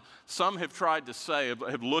serpents. Now, some have tried to say,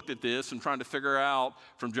 have looked at this and trying to figure out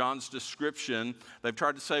from John's description, they've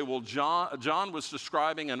tried to say, well, John was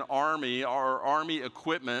describing an army or army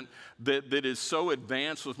equipment that is so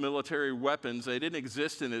advanced with military weapons. They didn't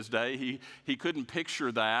exist in his day. He couldn't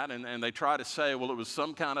picture that, and they try to say, well, it was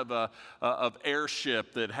some kind of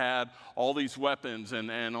airship that had all these weapons,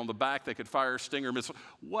 and on the back they could fire Stinger missiles,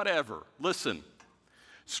 whatever. Listen,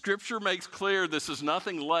 Scripture makes clear this is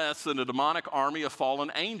nothing less than a demonic army of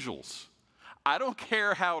fallen angels. I don't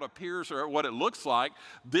care how it appears or what it looks like.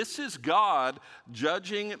 This is God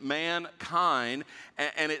judging mankind,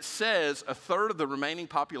 and it says a third of the remaining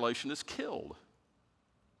population is killed.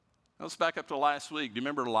 Now let's back up to last week. Do you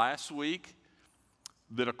remember last week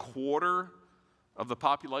that a quarter of the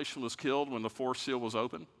population was killed when the fourth seal was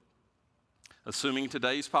opened? Assuming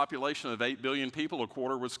today's population of 8 billion people, a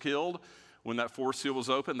quarter was killed. When that fourth seal was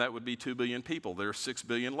opened, that would be 2 billion people. There are 6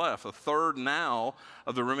 billion left. A third now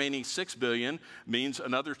of the remaining 6 billion means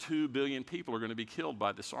another 2 billion people are going to be killed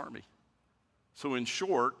by this army. So in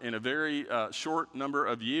short, in a very short number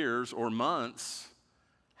of years or months,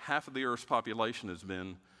 half of the earth's population has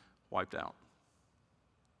been wiped out.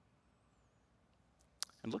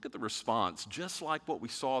 And look at the response, just like what we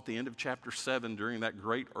saw at the end of chapter 7 during that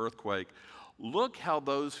great earthquake. Look how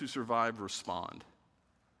those who survived respond.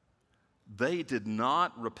 They did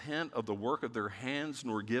not repent of the work of their hands,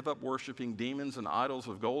 nor give up worshiping demons and idols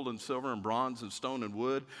of gold and silver and bronze and stone and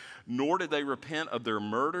wood, nor did they repent of their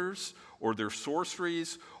murders or their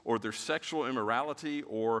sorceries or their sexual immorality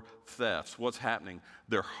or thefts. What's happening?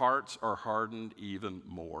 Their hearts are hardened even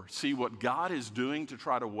more. See, what God is doing to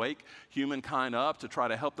try to wake humankind up, to try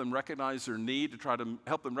to help them recognize their need, to try to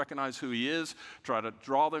help them recognize who He is, try to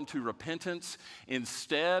draw them to repentance.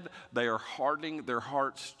 Instead, they are hardening their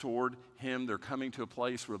hearts toward Him. They're coming to a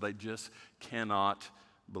place where they just cannot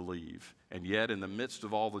believe. And yet, in the midst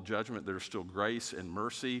of all the judgment, there's still grace and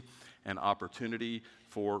mercy and opportunity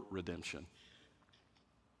for redemption.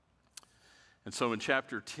 And so in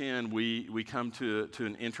chapter 10, we come to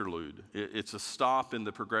an interlude. It's a stop in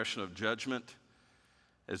the progression of judgment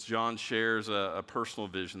as John shares a personal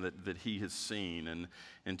vision that he has seen. And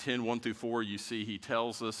in 10:1-4, you see he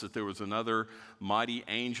tells us that there was another mighty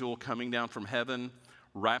angel coming down from heaven,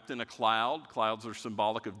 wrapped in a cloud. Clouds are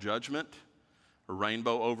symbolic of judgment. A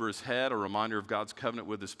rainbow over his head, a reminder of God's covenant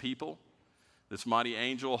with his people. This mighty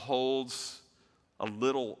angel holds a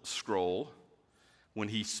little scroll. When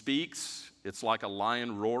he speaks, it's like a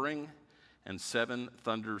lion roaring, and 7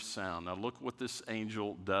 thunders sound. Now look what this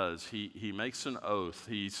angel does. He makes an oath.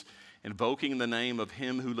 He's invoking the name of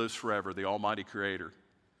him who lives forever, the Almighty Creator.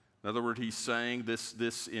 In other words, he's saying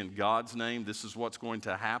this in God's name. This is what's going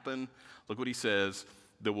to happen. Look what he says.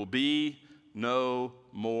 There will be no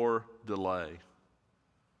more delay.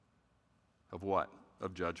 Of what?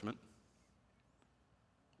 Of judgment.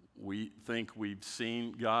 We think we've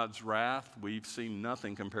seen God's wrath. We've seen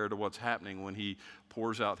nothing compared to what's happening when he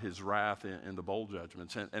pours out his wrath in the bowl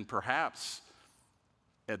judgments. And perhaps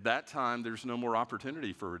at that time, there's no more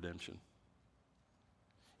opportunity for redemption.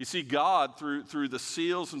 You see, God, through the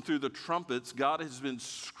seals and through the trumpets, God has been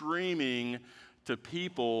screaming to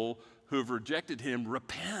people who have rejected him,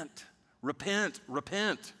 repent, repent,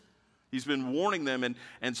 repent. He's been warning them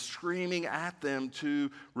and screaming at them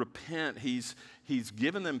to repent. He's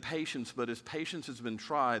given them patience, but as patience has been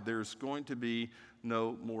tried, there's going to be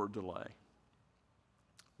no more delay.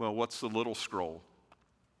 Well, what's the little scroll?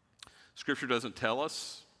 Scripture doesn't tell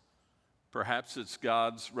us. Perhaps it's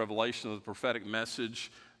God's revelation of the prophetic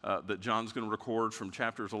message that John's going to record from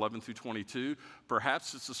chapters 11-22.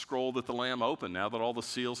 Perhaps it's the scroll that the Lamb opened. Now that all the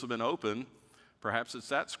seals have been opened, perhaps it's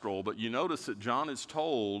that scroll. But you notice that John is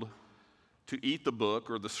told to eat the book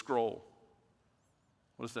or the scroll.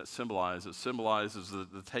 What does that symbolize? It symbolizes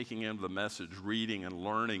the taking in of the message, reading and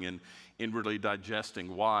learning and inwardly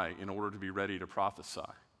digesting. Why? In order to be ready to prophesy.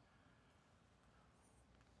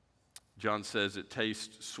 John says it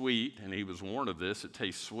tastes sweet, and he was warned of this. It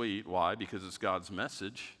tastes sweet. Why? Because it's God's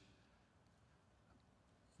message.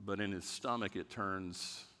 But in his stomach, it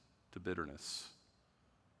turns to bitterness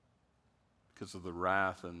because of the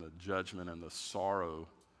wrath and the judgment and the sorrow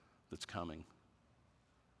that's coming.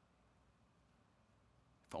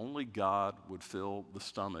 If only God would fill the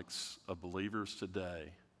stomachs of believers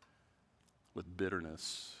today with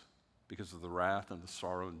bitterness because of the wrath and the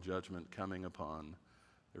sorrow and judgment coming upon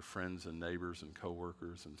their friends and neighbors and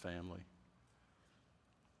coworkers and family.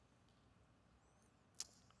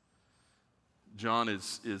 John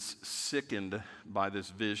is sickened by this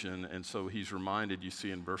vision, and so he's reminded, you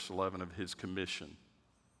see in verse 11, of his commission.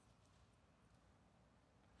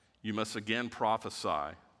 You must again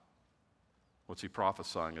prophesy. What's he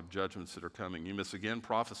prophesying? Of judgments that are coming. You must again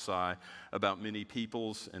prophesy about many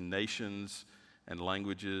peoples and nations and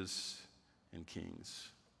languages and kings.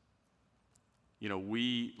 You know,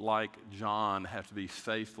 we, like John, have to be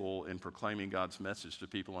faithful in proclaiming God's message to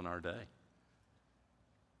people in our day.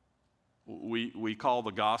 We call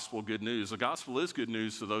the gospel good news. The gospel is good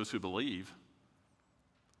news to those who believe,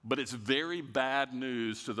 but it's very bad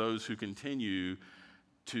news to those who continue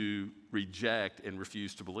to reject and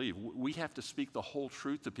refuse to believe. We have to speak the whole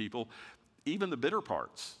truth to people, even the bitter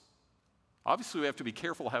parts. Obviously, we have to be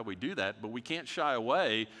careful how we do that, but we can't shy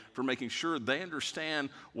away from making sure they understand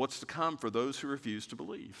what's to come for those who refuse to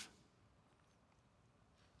believe.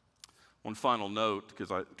 One final note,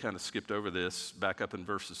 because I kind of skipped over this, back up in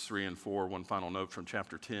verses 3 and 4, one final note from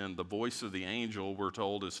chapter 10. The voice of the angel, we're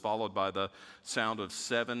told, is followed by the sound of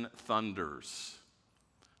 7 thunders.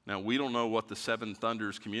 Now, we don't know what the 7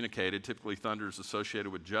 thunders communicated. Typically, thunder is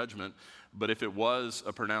associated with judgment. But if it was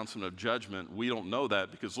a pronouncement of judgment, we don't know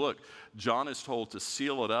that because, look, John is told to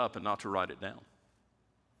seal it up and not to write it down.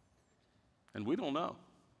 And we don't know.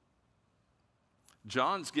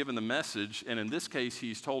 John's given the message, and in this case,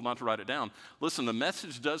 he's told not to write it down. Listen, the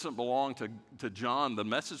message doesn't belong to John. The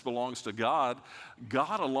message belongs to God.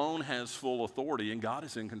 God alone has full authority, and God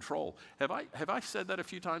is in control. Have I said that a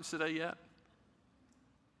few times today yet?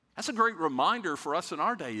 That's a great reminder for us in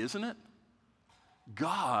our day, isn't it?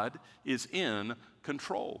 God is in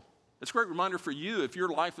control. It's a great reminder for you if your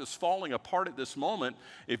life is falling apart at this moment.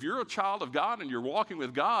 If you're a child of God and you're walking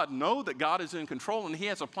with God, know that God is in control and He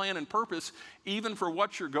has a plan and purpose even for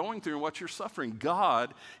what you're going through and what you're suffering.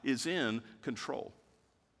 God is in control.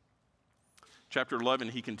 Chapter 11,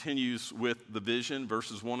 he continues with the vision,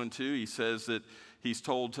 verses 1 and 2. He says that he's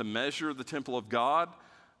told to measure the temple of God,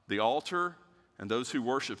 the altar, and those who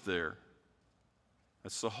worship there.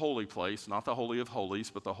 That's the holy place, not the Holy of Holies,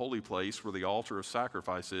 but the holy place where the altar of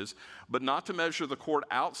sacrifice is. But not to measure the court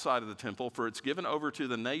outside of the temple, for it's given over to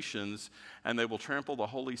the nations, and they will trample the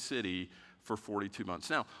holy city for 42 months.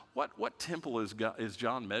 Now, what temple is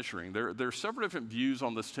John measuring? There are several different views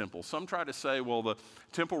on this temple. Some try to say, well, the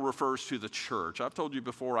temple refers to the church. I've told you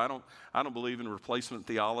before, I don't believe in replacement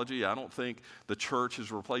theology. I don't think the church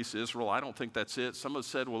has replaced Israel. I don't think that's it. Some have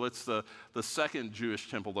said, well, it's the second Jewish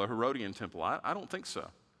temple, the Herodian temple. I don't think so.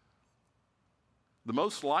 The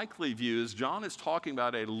most likely view is John is talking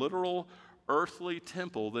about a literal earthly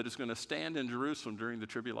temple that is going to stand in Jerusalem during the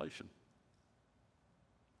tribulation.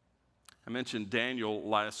 I mentioned Daniel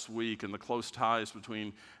last week and the close ties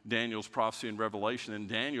between Daniel's prophecy and Revelation. In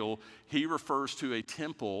Daniel, he refers to a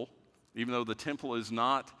temple, even though the temple is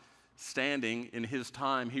not standing in his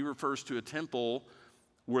time, he refers to a temple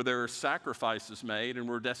where there are sacrifices made and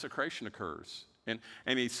where desecration occurs. And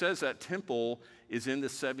he says that temple is in the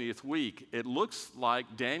 70th week. It looks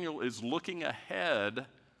like Daniel is looking ahead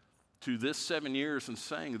to this 7 years and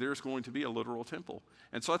saying there's going to be a literal temple.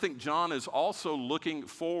 And so I think John is also looking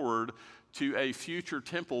forward to a future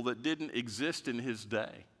temple that didn't exist in his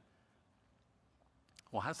day.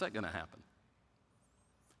 Well, how's that going to happen?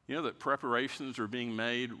 You know that preparations are being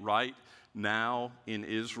made right now in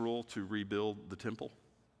Israel to rebuild the temple?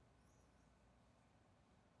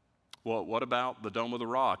 Well, what about the Dome of the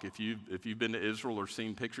Rock? If you've been to Israel or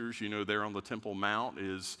seen pictures, you know there on the Temple Mount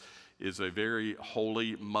is a very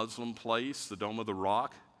holy Muslim place, the Dome of the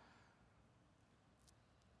Rock.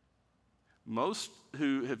 Most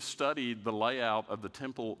who have studied the layout of the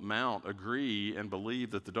Temple Mount agree and believe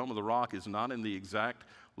that the Dome of the Rock is not in the exact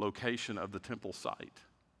location of the temple site.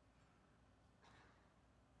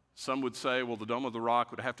 Some would say, well, the Dome of the Rock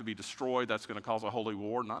would have to be destroyed. That's going to cause a holy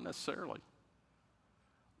war. Not necessarily.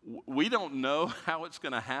 We don't know how it's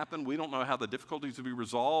going to happen. We don't know how the difficulties will be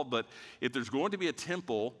resolved. But if there's going to be a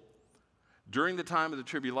temple during the time of the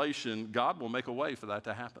tribulation, God will make a way for that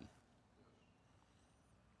to happen.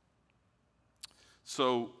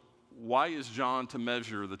 So why is John to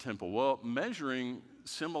measure the temple? Well, measuring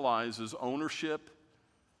symbolizes ownership.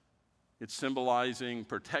 It's symbolizing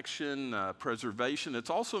protection, preservation. It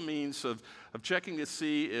also means of checking to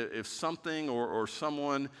see if something or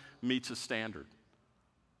someone meets a standard.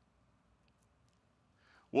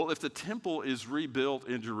 Well, if the temple is rebuilt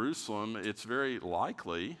in Jerusalem, it's very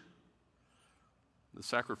likely the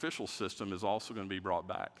sacrificial system is also going to be brought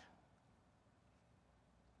back.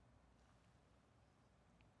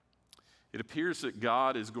 It appears that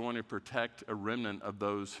God is going to protect a remnant of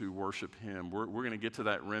those who worship him. We're going to get to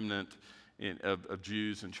that remnant of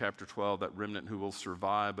Jews in chapter 12, that remnant who will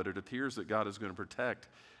survive, but it appears that God is going to protect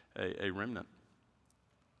a remnant.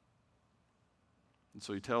 And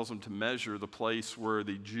so he tells them to measure the place where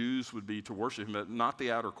the Jews would be to worship him, but not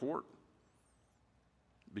the outer court.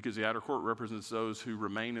 Because the outer court represents those who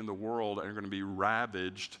remain in the world and are going to be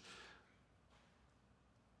ravaged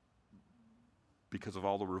because of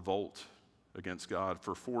all the revolt against God.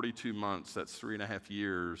 For 42 months, that's 3.5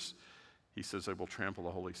 years, he says they will trample the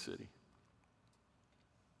holy city.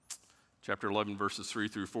 Chapter 11, verses 3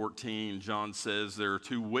 through 14, John says there are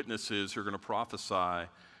two witnesses who are going to prophesy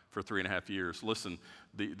for 3.5 years. Listen,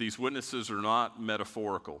 these witnesses are not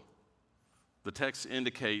metaphorical. The text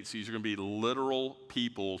indicates these are going to be literal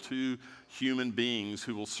people, two human beings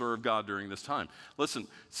who will serve God during this time. Listen,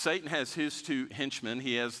 Satan has his two henchmen.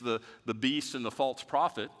 He has the beast and the false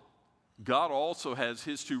prophet. God also has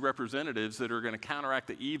his two representatives that are going to counteract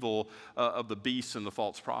the evil of the beast and the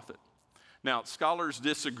false prophet. Now, scholars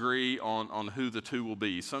disagree on who the two will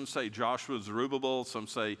be. Some say Joshua and Zerubbabel. Some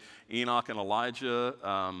say Enoch and Elijah.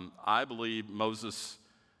 I believe Moses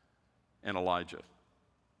and Elijah.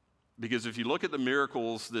 Because if you look at the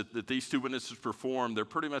miracles that these two witnesses performed, they're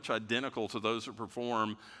pretty much identical to those that were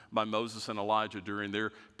performed by Moses and Elijah during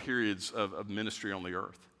their periods of ministry on the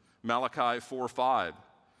earth. Malachi 4:5,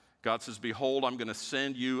 God says, "Behold, I'm going to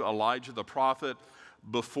send you Elijah the prophet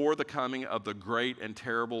before the coming of the great and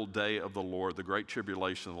terrible day of the Lord," the great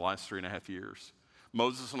tribulation of the last 3.5 years.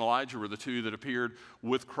 Moses and Elijah were the two that appeared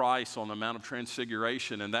with Christ on the Mount of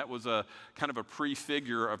Transfiguration, and that was a kind of a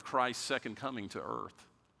prefigure of Christ's second coming to earth.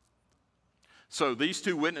 So these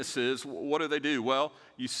two witnesses, what do? Well,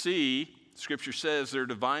 you see, Scripture says they're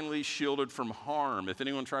divinely shielded from harm. If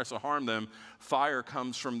anyone tries to harm them, fire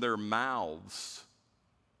comes from their mouths.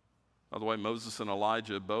 By the way, Moses and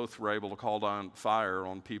Elijah both were able to call down fire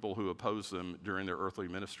on people who opposed them during their earthly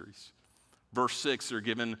ministries. Verse 6, they're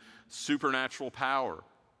given supernatural power.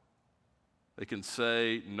 They can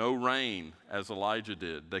say no rain, as Elijah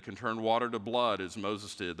did. They can turn water to blood, as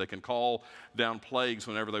Moses did. They can call down plagues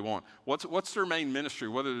whenever they want. What's their main ministry?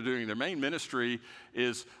 What are they doing? Their main ministry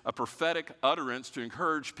is a prophetic utterance to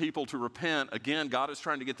encourage people to repent. Again, God is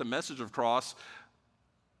trying to get the message across,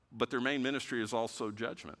 but their main ministry is also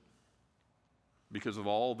judgment. because of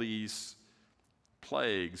all these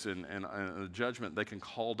plagues and the judgment they can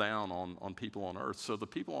call down on people on earth. So the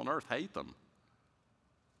people on earth hate them.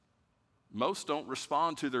 Most don't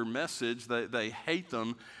respond to their message. They hate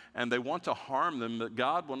them and they want to harm them, but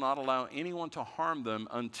God will not allow anyone to harm them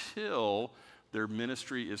until their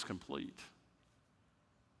ministry is complete.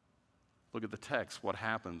 Look at the text. What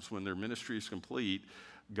happens when their ministry is complete?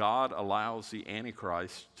 God allows the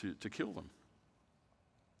Antichrist to kill them.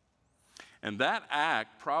 And that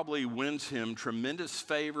act probably wins him tremendous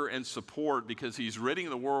favor and support because he's ridding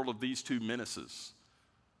the world of these two menaces.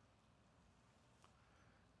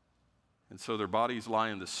 And so their bodies lie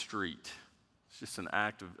in the street. It's just an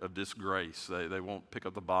act of disgrace. They won't pick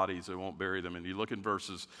up the bodies. They won't bury them. And you look in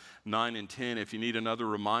verses 9 and 10, if you need another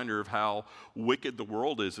reminder of how wicked the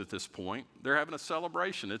world is at this point, they're having a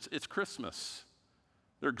celebration. It's Christmas.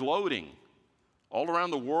 They're gloating. All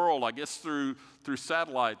around the world, I guess through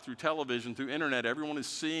satellite, through television, through internet, everyone is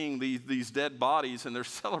seeing these dead bodies and they're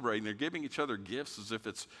celebrating. They're giving each other gifts as if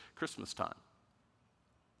it's Christmas time.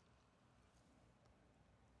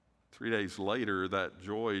 3 days later, that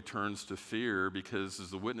joy turns to fear because as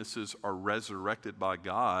the witnesses are resurrected by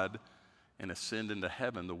God and ascend into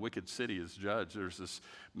heaven, the wicked city is judged. There's this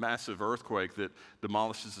massive earthquake that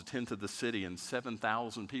demolishes a tenth of the city and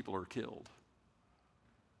 7,000 people are killed.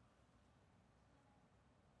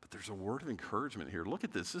 There's a word of encouragement here. Look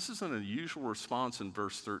at this. This is an unusual response in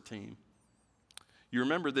verse 13. You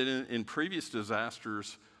remember that in previous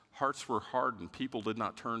disasters, hearts were hardened. People did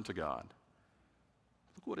not turn to God.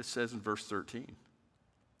 Look what it says in verse 13.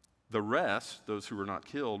 The rest, those who were not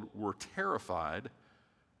killed, were terrified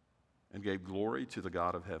and gave glory to the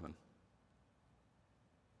God of heaven.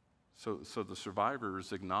 So the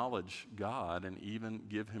survivors acknowledge God and even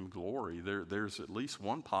give him glory. There's at least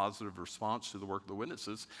one positive response to the work of the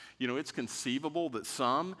witnesses. You know, it's conceivable that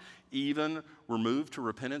some even were moved to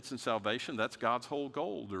repentance and salvation. That's God's whole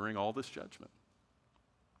goal during all this judgment.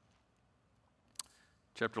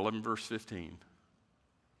 Chapter 11, verse 15.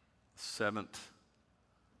 The seventh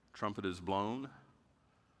trumpet is blown.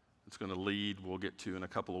 It's going to lead, we'll get to in a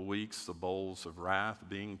couple of weeks, the bowls of wrath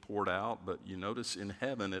being poured out. But you notice in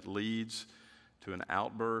heaven it leads to an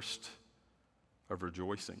outburst of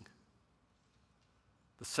rejoicing.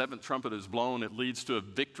 The seventh trumpet is blown. It leads to a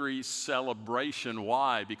victory celebration.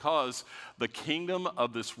 Why? Because the kingdom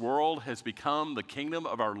of this world has become the kingdom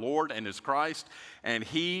of our Lord and his Christ, and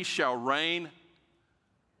he shall reign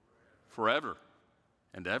forever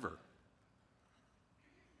and ever.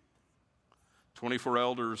 24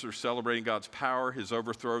 elders are celebrating God's power, his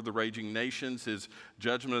overthrow of the raging nations, his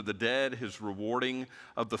judgment of the dead, his rewarding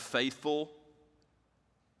of the faithful.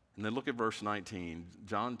 And then look at verse 19.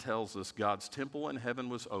 John tells us God's temple in heaven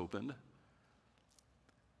was opened,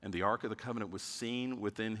 and the Ark of the Covenant was seen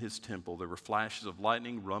within his temple. There were flashes of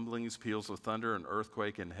lightning, rumblings, peals of thunder, an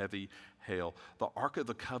earthquake, and heavy hail. The Ark of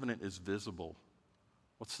the Covenant is visible.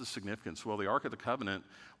 What's the significance? Well, the Ark of the Covenant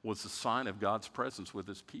was the sign of God's presence with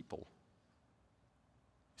his people.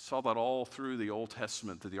 Saw that all through the Old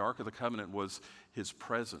Testament, that the Ark of the Covenant was his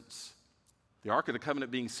presence. The Ark of the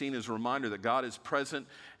Covenant being seen as a reminder that God is present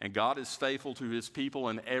and God is faithful to his people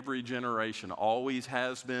in every generation. Always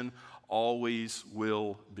has been, always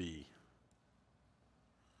will be.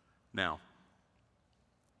 Now,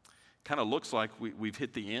 kind of looks like we've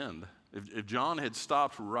hit the end. If John had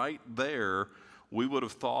stopped right there, we would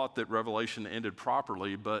have thought that Revelation ended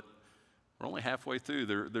properly, but we're only halfway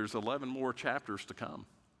through. There's 11 more chapters to come.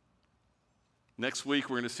 Next week,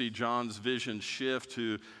 we're going to see John's vision shift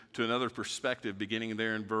to another perspective, beginning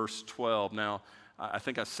there in verse 12. Now, I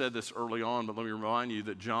think I said this early on, but let me remind you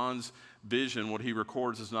that John's vision, what he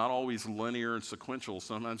records, is not always linear and sequential.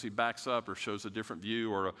 Sometimes he backs up or shows a different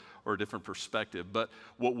view or a different perspective. But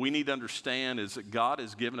what we need to understand is that God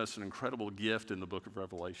has given us an incredible gift in the book of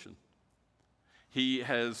Revelation. He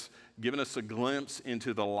has given us a glimpse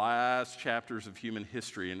into the last chapters of human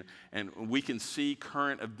history, and we can see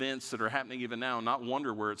current events that are happening even now and not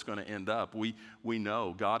wonder where it's going to end up. We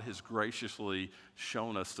know God has graciously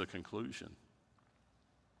shown us the conclusion.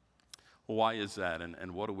 Well, why is that,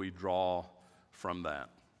 and what do we draw from that?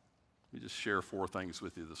 Let me just share 4 things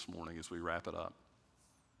with you this morning as we wrap it up.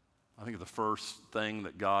 I think the first thing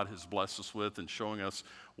that God has blessed us with in showing us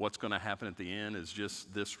what's going to happen at the end is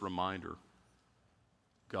just this reminder.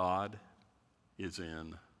 God is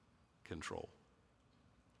in control.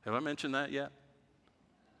 Have I mentioned that yet?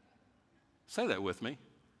 Say that with me.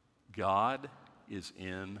 God is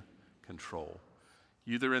in control.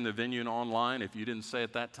 You that are in the venue and online, if you didn't say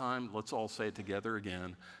it that time, let's all say it together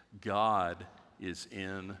again. God is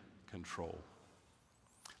in control.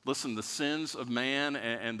 Listen, the sins of man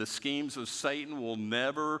and the schemes of Satan will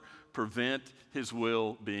never prevent his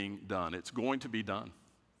will being done. It's going to be done.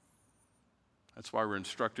 That's why we're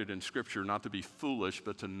instructed in Scripture not to be foolish,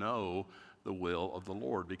 but to know the will of the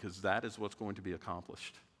Lord, because that is what's going to be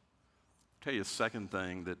accomplished. I'll tell you a second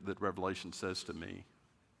thing that Revelation says to me.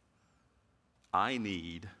 We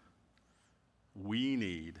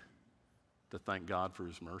need to thank God for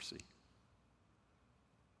his mercy.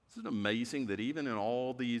 Isn't it amazing that even in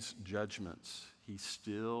all these judgments, he's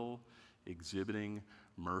still exhibiting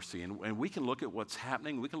mercy? And we can look at what's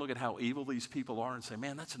happening. We can look at how evil these people are and say,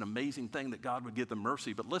 man, that's an amazing thing that God would give them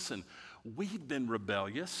mercy. But listen, we've been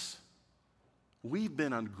rebellious. We've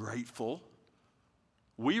been ungrateful.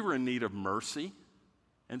 We were in need of mercy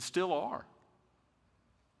and still are.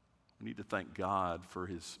 We need to thank God for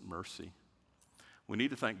his mercy. We need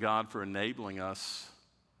to thank God for enabling us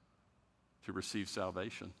to receive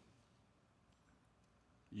salvation.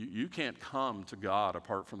 You can't come to God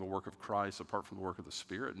apart from the work of Christ, apart from the work of the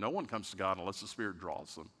Spirit. No one comes to God unless the Spirit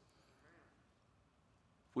draws them.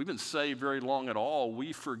 If we've been saved very long at all,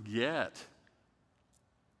 we forget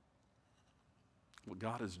what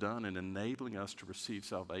God has done in enabling us to receive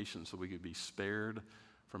salvation so we could be spared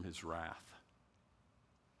from his wrath.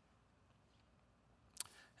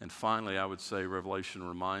 And finally, I would say Revelation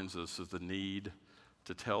reminds us of the need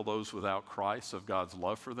to tell those without Christ of God's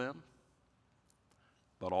love for them,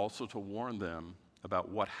 but also to warn them about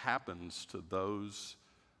what happens to those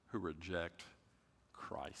who reject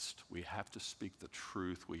Christ. We have to speak the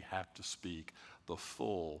truth. We have to speak the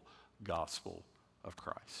full gospel of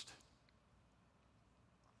Christ.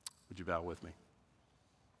 Would you bow with me?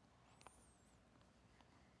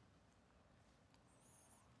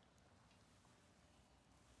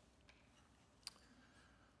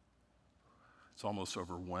 It's almost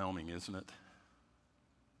overwhelming, isn't it?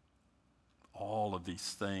 All of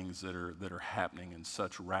these things that are happening in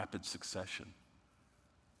such rapid succession.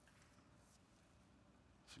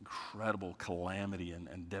 It's incredible calamity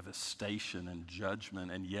and devastation and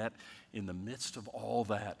judgment, and yet in the midst of all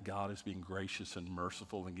that, God is being gracious and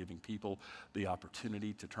merciful and giving people the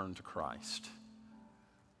opportunity to turn to Christ.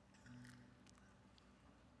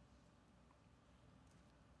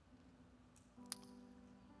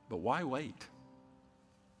 But why wait?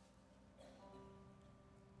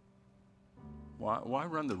 Why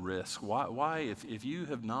run the risk? Why if you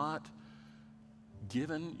have not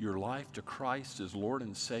given your life to Christ as Lord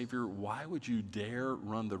and Savior, why would you dare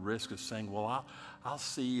run the risk of saying, well, I'll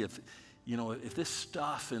see if this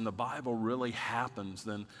stuff in the Bible really happens,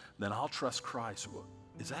 then I'll trust Christ. Well,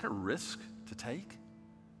 is that a risk to take?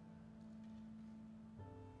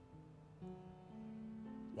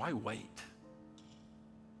 Why wait?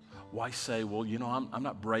 Why say, well, I'm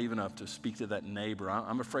not brave enough to speak to that neighbor.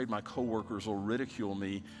 I'm afraid my coworkers will ridicule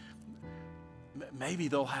me. Maybe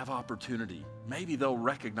they'll have opportunity. Maybe they'll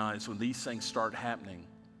recognize when these things start happening.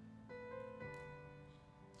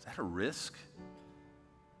 Is that a risk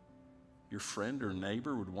your friend or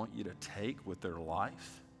neighbor would want you to take with their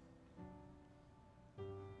life?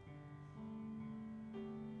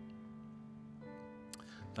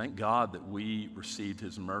 Thank God that we received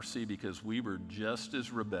his mercy because we were just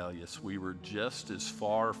as rebellious. We were just as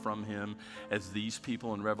far from him as these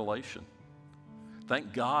people in Revelation.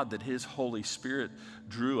 Thank God that his Holy Spirit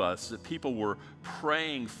drew us, that people were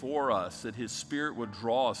praying for us, that his Spirit would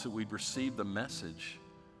draw us, that we'd receive the message.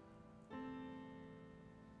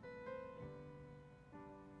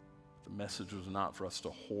 The message was not for us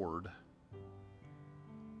to hoard.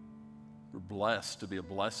 We're blessed to be a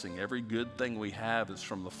blessing. Every good thing we have is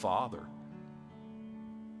from the Father.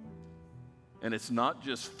 And it's not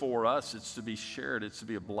just for us, it's to be shared, it's to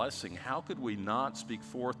be a blessing. How could we not speak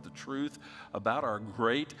forth the truth about our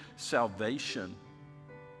great salvation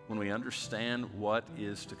when we understand what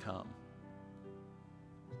is to come?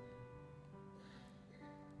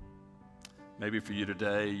 Maybe for you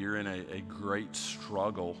today, you're in a great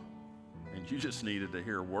struggle and you just needed to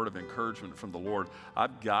hear a word of encouragement from the Lord.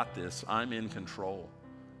 I've got this. I'm in control.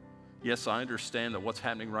 Yes, I understand that what's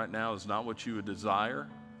happening right now is not what you would desire.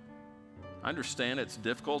 I understand it's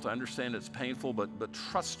difficult. I understand it's painful, but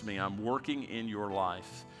trust me, I'm working in your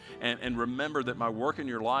life. And remember that my work in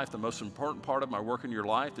your life, the most important part of my work in your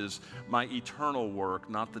life is my eternal work,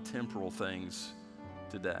 not the temporal things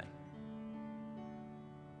today.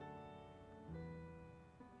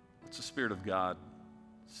 What's the Spirit of God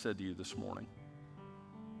said to you this morning?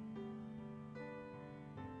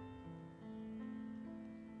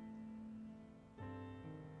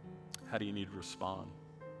 How do you need to respond?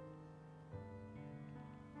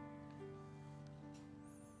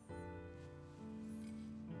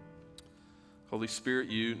 Holy Spirit,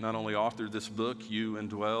 you not only authored this book, you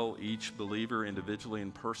indwell each believer individually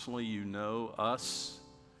and personally. You know us.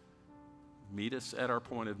 Meet us at our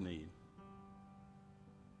point of need.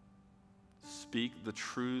 Speak the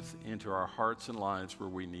truth into our hearts and lives where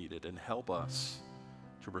we need it, and help us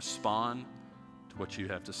to respond to what you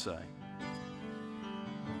have to say.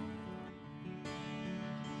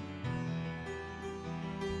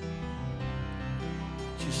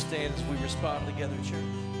 Would you stand as we respond together, church?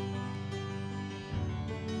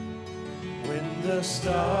 When the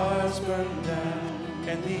stars burn down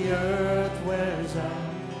and the earth wears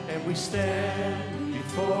out, and we stand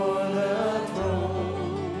before the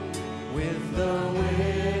throne with the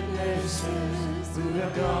witnesses who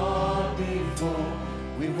have gone before,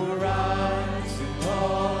 we will rise and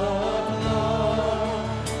call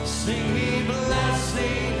upon, singing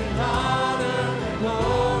blessing and honor and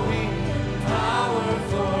glory and power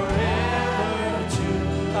forever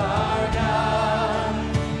to our God.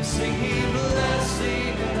 Singing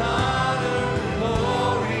blessing and honor and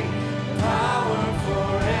glory and power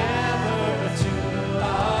forever to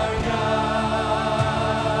our God.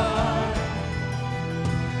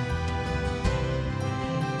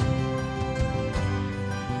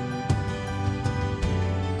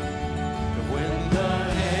 When the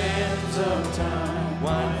hands of time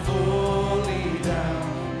wind fully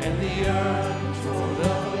down and the earth rolled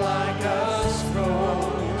up like a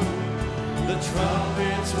scroll, the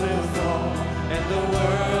trumpets will call and the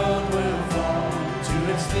world will fall to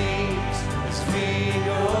its knees as we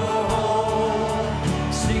go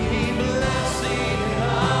home, singing blessing and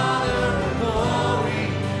honor and glory,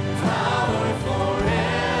 power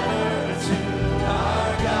forever to our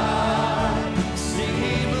God.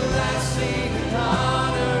 Singing blessing and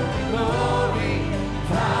honor and glory,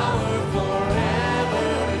 power forever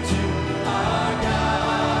to our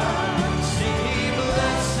God. Singing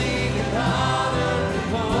blessing and honor and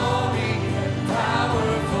glory, power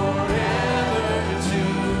forever to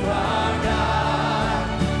our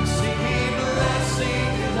God. Singing blessing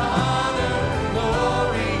and honor and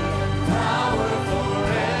glory, power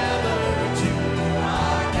forever to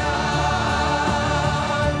our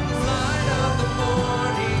God. Light of the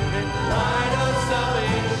morning and light of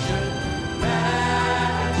salvation,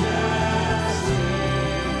 majesty.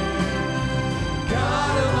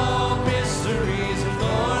 God of all mysteries and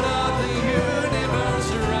Lord of the universe,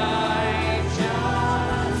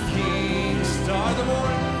 righteous King, star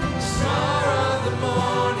of the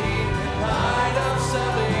morning and light of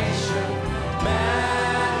salvation,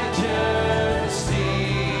 majesty.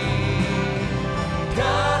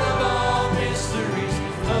 God of all mysteries,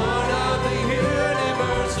 Lord of the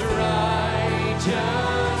universe,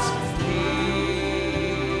 righteous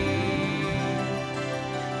King.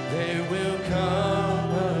 There will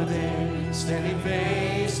come a day, standing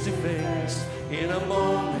face to face, in a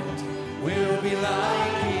moment we'll be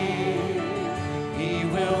like Him. He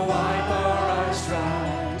will wipe our eyes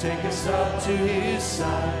dry, take us up to His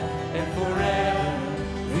side, and forever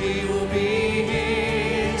we will be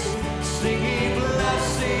His, singing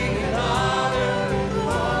blessing and honor and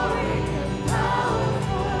glory and power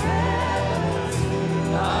forever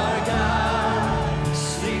to our God.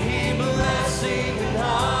 Singing blessing and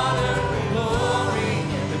honor and glory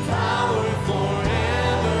and power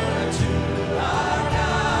forever to our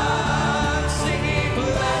God. Singing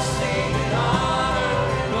blessing and honor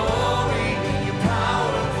and glory and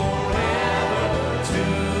power forever to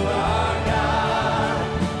our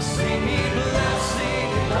God. Singing blessing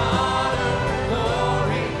and honor and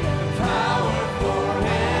glory and power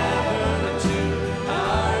forever to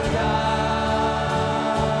our God.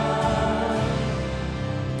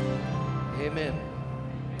 Amen.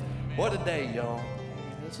 What a day, y'all.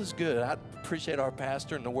 This is good. I appreciate our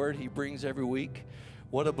pastor and the word he brings every week.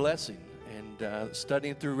 What a blessing. And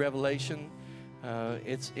studying through Revelation,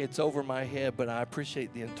 it's over my head, but I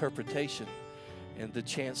appreciate the interpretation and the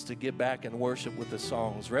chance to get back and worship with the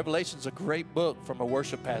songs. Revelation's a great book from a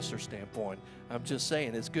worship pastor standpoint. I'm just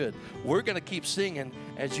saying, it's good. We're going to keep singing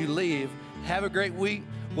as you leave. Have a great week.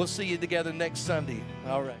 We'll see you together next Sunday.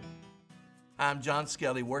 All right. I'm John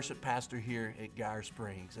Skelly, worship pastor here at Geyer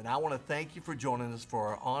Springs, and I want to thank you for joining us for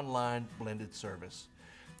our online blended service.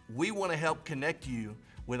 We want to help connect you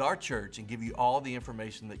with our church and give you all the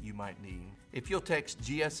information that you might need. If you'll text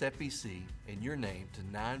GSFEC and your name to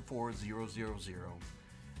 94000,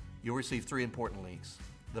 you'll receive 3 important links.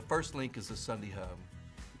 The first link is the Sunday Hub,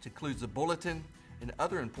 which includes a bulletin and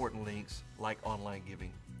other important links like online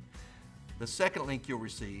giving. The second link you'll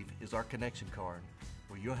receive is our connection card,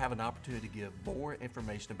 where you'll have an opportunity to give more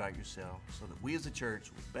information about yourself so that we as a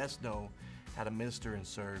church will best know how to minister and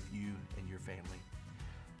serve you and your family.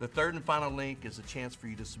 The third and final link is a chance for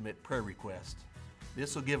you to submit prayer requests.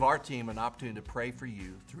 This will give our team an opportunity to pray for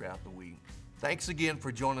you throughout the week. Thanks again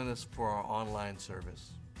for joining us for our online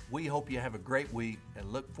service. We hope you have a great week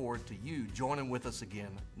and look forward to you joining with us again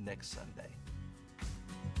next Sunday.